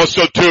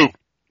 Also, too,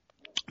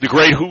 the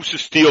great Hoos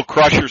of Steel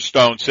Crusher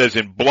Stone says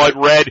in blood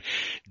red,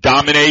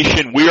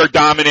 domination. We are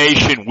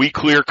domination. We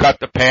clear cut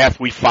the path.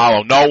 We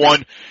follow no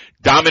one.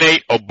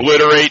 Dominate,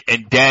 obliterate,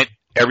 and dent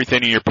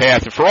everything in your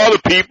path. And for all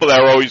the people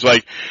that are always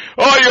like,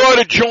 oh, you ought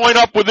to join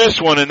up with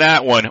this one and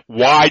that one.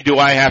 Why do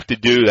I have to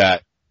do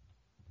that?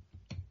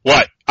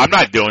 What? I'm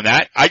not doing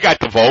that. I got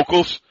the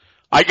vocals.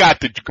 I got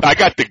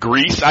the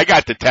grease. I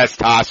got the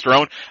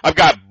testosterone. I've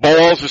got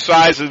balls the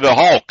size of the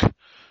Hulk.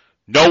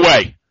 No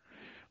way.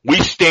 We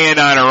stand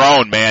on our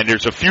own, man.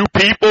 There's a few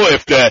people,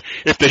 if the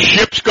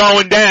ship's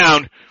going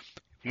down,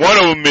 one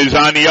of them is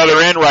on the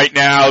other end right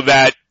now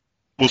that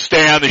will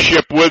stay on the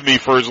ship with me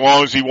for as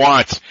long as he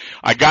wants.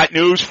 I got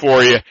news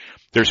for you.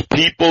 There's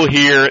people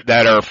here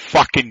that are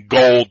fucking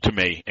gold to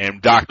me, and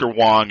Dr.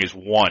 Wong is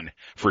one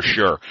for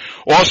sure.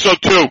 Also,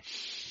 too,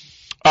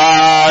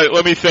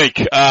 let me think.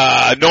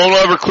 No one will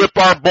ever clip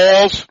our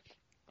balls.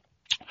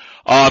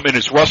 And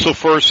as Russell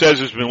Furr says,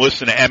 has been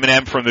listening to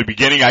Eminem from the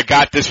beginning. I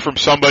got this from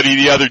somebody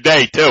the other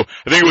day too.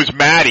 I think it was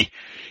Maddie.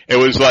 It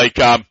was like,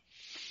 when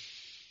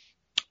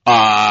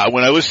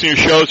I listen to your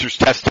shows, there's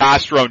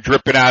testosterone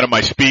dripping out of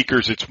my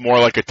speakers. It's more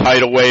like a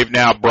tidal wave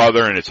now,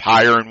 brother, and it's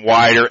higher and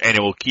wider, and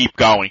it will keep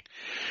going.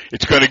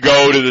 It's going to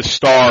go to the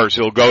stars.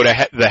 It'll go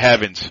to the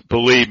heavens.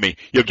 Believe me.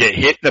 You'll get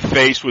hit in the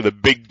face with a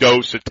big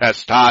dose of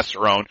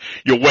testosterone.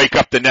 You'll wake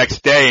up the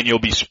next day and you'll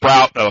be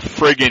sprouting a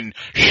friggin'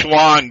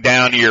 schlong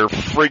down to your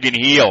friggin'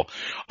 heel.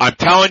 I'm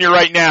telling you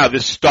right now,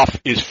 this stuff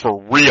is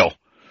for real.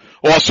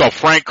 Also,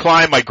 Frank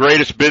Klein, my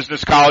greatest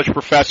business college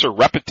professor,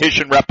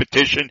 repetition,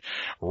 repetition,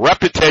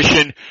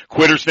 repetition.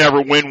 Quitters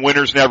never win,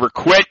 winners never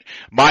quit.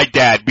 My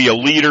dad, be a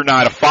leader,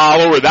 not a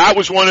follower. That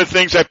was one of the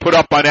things I put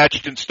up on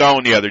Etched in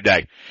Stone the other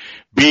day.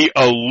 Be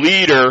a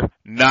leader,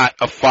 not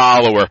a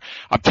follower.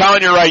 I'm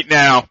telling you right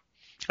now,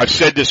 I've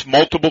said this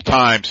multiple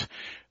times,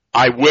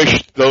 I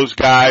wish those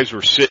guys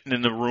were sitting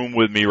in the room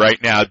with me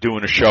right now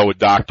doing a show with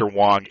Dr.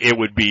 Wong. It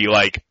would be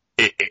like,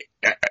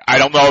 I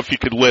don't know if you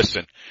could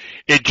listen.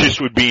 It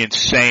just would be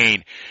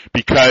insane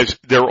because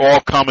they're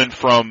all coming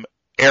from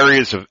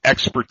areas of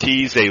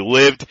expertise they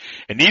lived,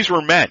 and these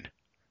were men.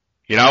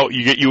 You know,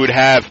 you would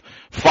have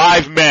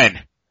 5 men,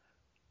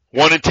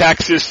 1 in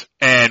Texas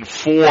and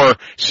 4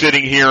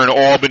 sitting here in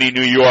Albany,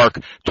 New York,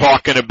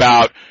 talking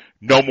about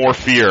no more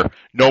fear,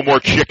 no more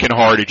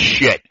chicken-hearted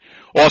shit.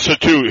 Also,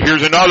 too,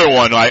 here's another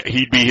one.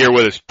 He'd be here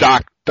with us,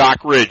 Doc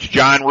Ridge,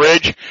 John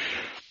Ridge.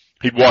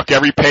 He'd walk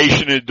every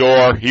patient in the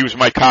door. He was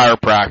my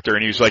chiropractor,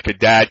 and he was like a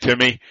dad to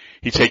me.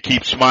 He'd say,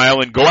 keep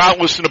smiling. Go out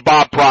and listen to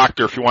Bob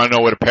Proctor if you want to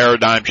know what a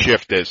paradigm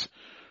shift is.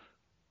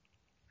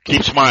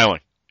 Keep smiling.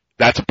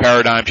 That's a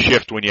paradigm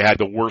shift when you had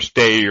the worst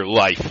day of your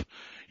life.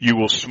 You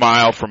will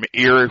smile from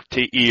ear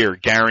to ear,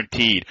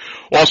 guaranteed.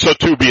 Also,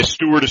 too, be a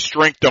steward of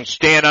strength. Don't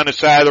stand on the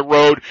side of the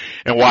road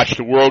and watch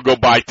the world go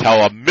by. Tell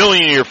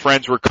 1,000,000 of your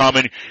friends we're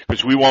coming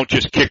because we won't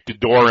just kick the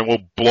door and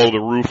we'll blow the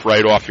roof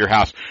right off your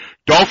house.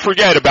 Don't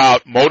forget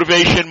about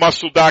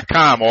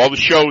motivationmuscle.com, all the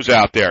shows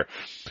out there.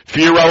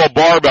 Fiorello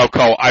Barbell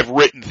Co. I've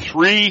written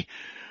 3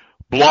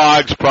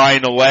 blogs probably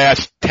in the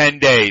last 10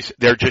 days.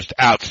 They're just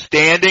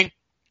outstanding.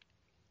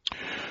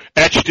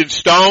 Etched in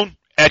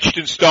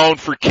Stone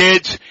for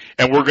kids,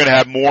 and we're going to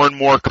have more and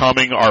more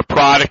coming. Our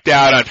product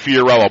out on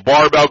Fiorello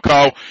Barbell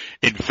Co.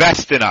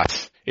 Invest in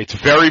us. It's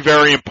very,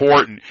 very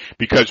important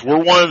because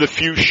we're one of the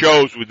few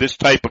shows with this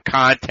type of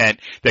content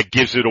that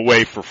gives it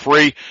away for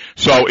free.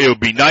 So it would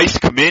be nice to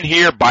come in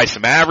here, buy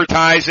some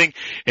advertising,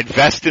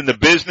 invest in the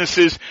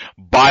businesses,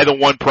 buy the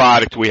one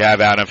product we have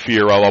out on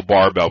Fiorello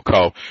Barbell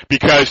Co.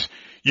 Because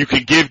you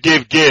can give,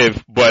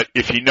 but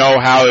if you know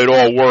how it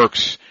all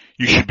works,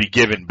 you should be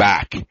giving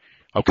back.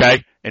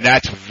 Okay? And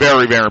that's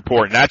very, very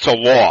important. That's a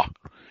law.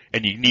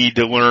 And you need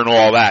to learn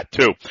all that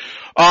too.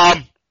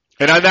 And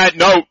on that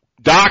note,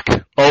 Doc,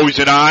 always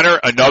an honor.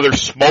 Another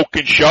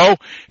smoking show.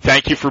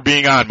 Thank you for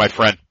being on, my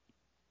friend.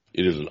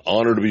 It is an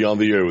honor to be on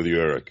the air with you,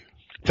 Eric.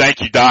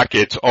 Thank you, Doc.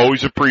 It's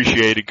always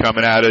appreciated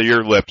coming out of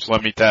your lips,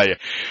 let me tell you.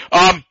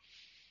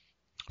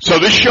 So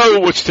this show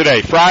was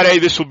today, Friday.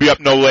 This will be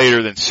up no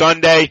later than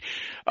Sunday.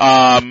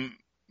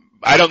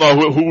 I don't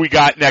know who we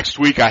got next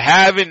week. I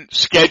haven't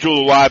scheduled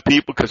a lot of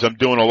people because I'm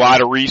doing a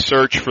lot of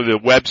research for the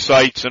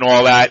websites and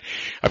all that.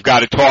 I've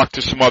got to talk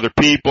to some other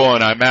people,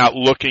 and I'm out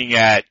looking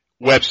at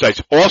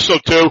websites. Also,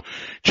 too,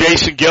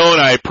 Jason Gillen,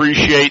 I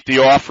appreciate the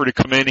offer to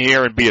come in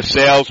here and be a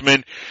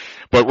salesman.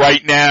 But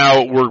right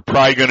now, we're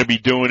probably going to be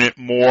doing it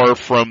more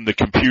from the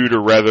computer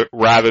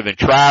rather than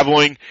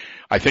traveling.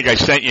 I think I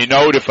sent you a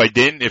note if I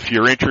didn't, if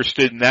you're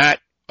interested in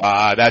that.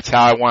 That's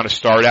how I want to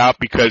start out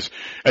because,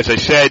 as I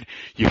said,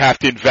 you have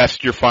to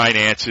invest your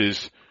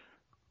finances,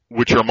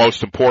 which are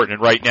most important.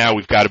 And right now,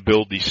 we've got to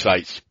build these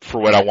sites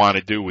for what I want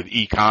to do with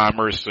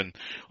e-commerce and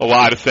a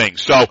lot of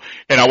things. So,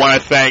 and I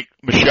want to thank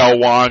Michelle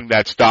Wong,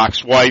 that's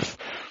Doc's wife.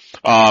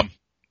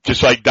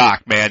 Just like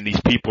Doc, man,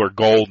 these people are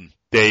golden.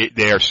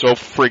 They are so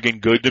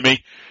friggin' good to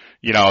me.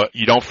 You know,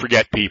 you don't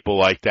forget people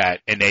like that,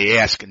 and they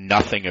ask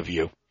nothing of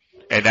you.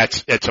 And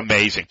that's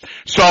amazing.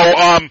 So,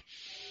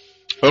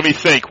 let me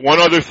think.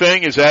 One other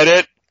thing, is that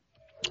it?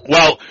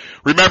 Well,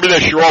 remember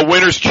this, you're all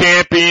winners,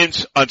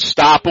 champions,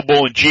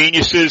 unstoppable, and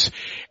geniuses,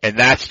 and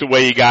that's the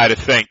way you gotta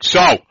think.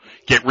 So,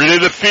 get rid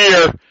of the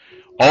fear.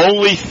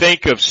 Only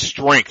think of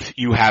strength.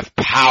 You have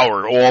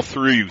power all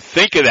through you.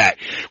 Think of that.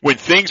 When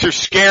things are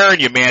scaring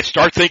you, man,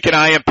 start thinking,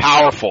 I am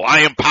powerful.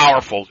 I am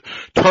powerful.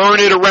 Turn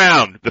it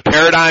around. The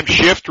paradigm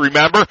shift,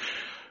 remember?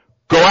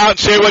 Go out and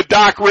say what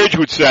Doc Ridge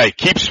would say.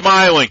 Keep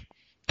smiling.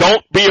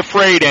 Don't be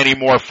afraid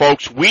anymore,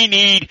 folks. We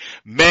need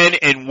men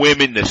and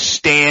women to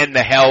stand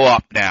the hell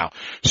up now.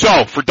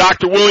 So, for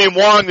Dr. William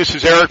Wong, this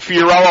is Eric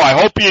Fiorello. I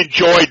hope you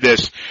enjoyed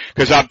this,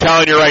 because I'm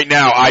telling you right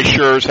now, I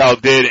sure as hell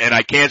did, and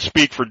I can't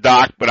speak for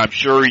Doc, but I'm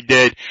sure he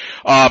did.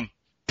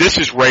 This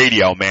is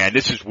radio, man.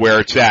 This is where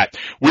it's at.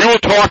 We will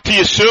talk to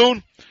you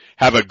soon.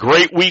 Have a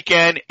great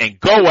weekend, and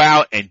go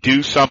out and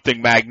do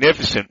something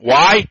magnificent.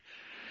 Why?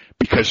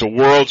 Because the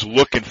world's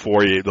looking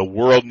for you. The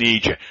world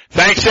needs you.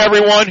 Thanks,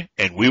 everyone,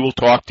 and we will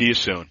talk to you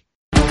soon.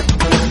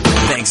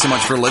 Thanks so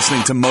much for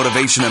listening to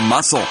Motivation and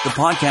Muscle, the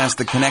podcast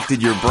that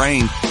connected your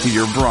brain to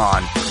your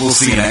brawn. We'll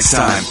see you next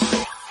time.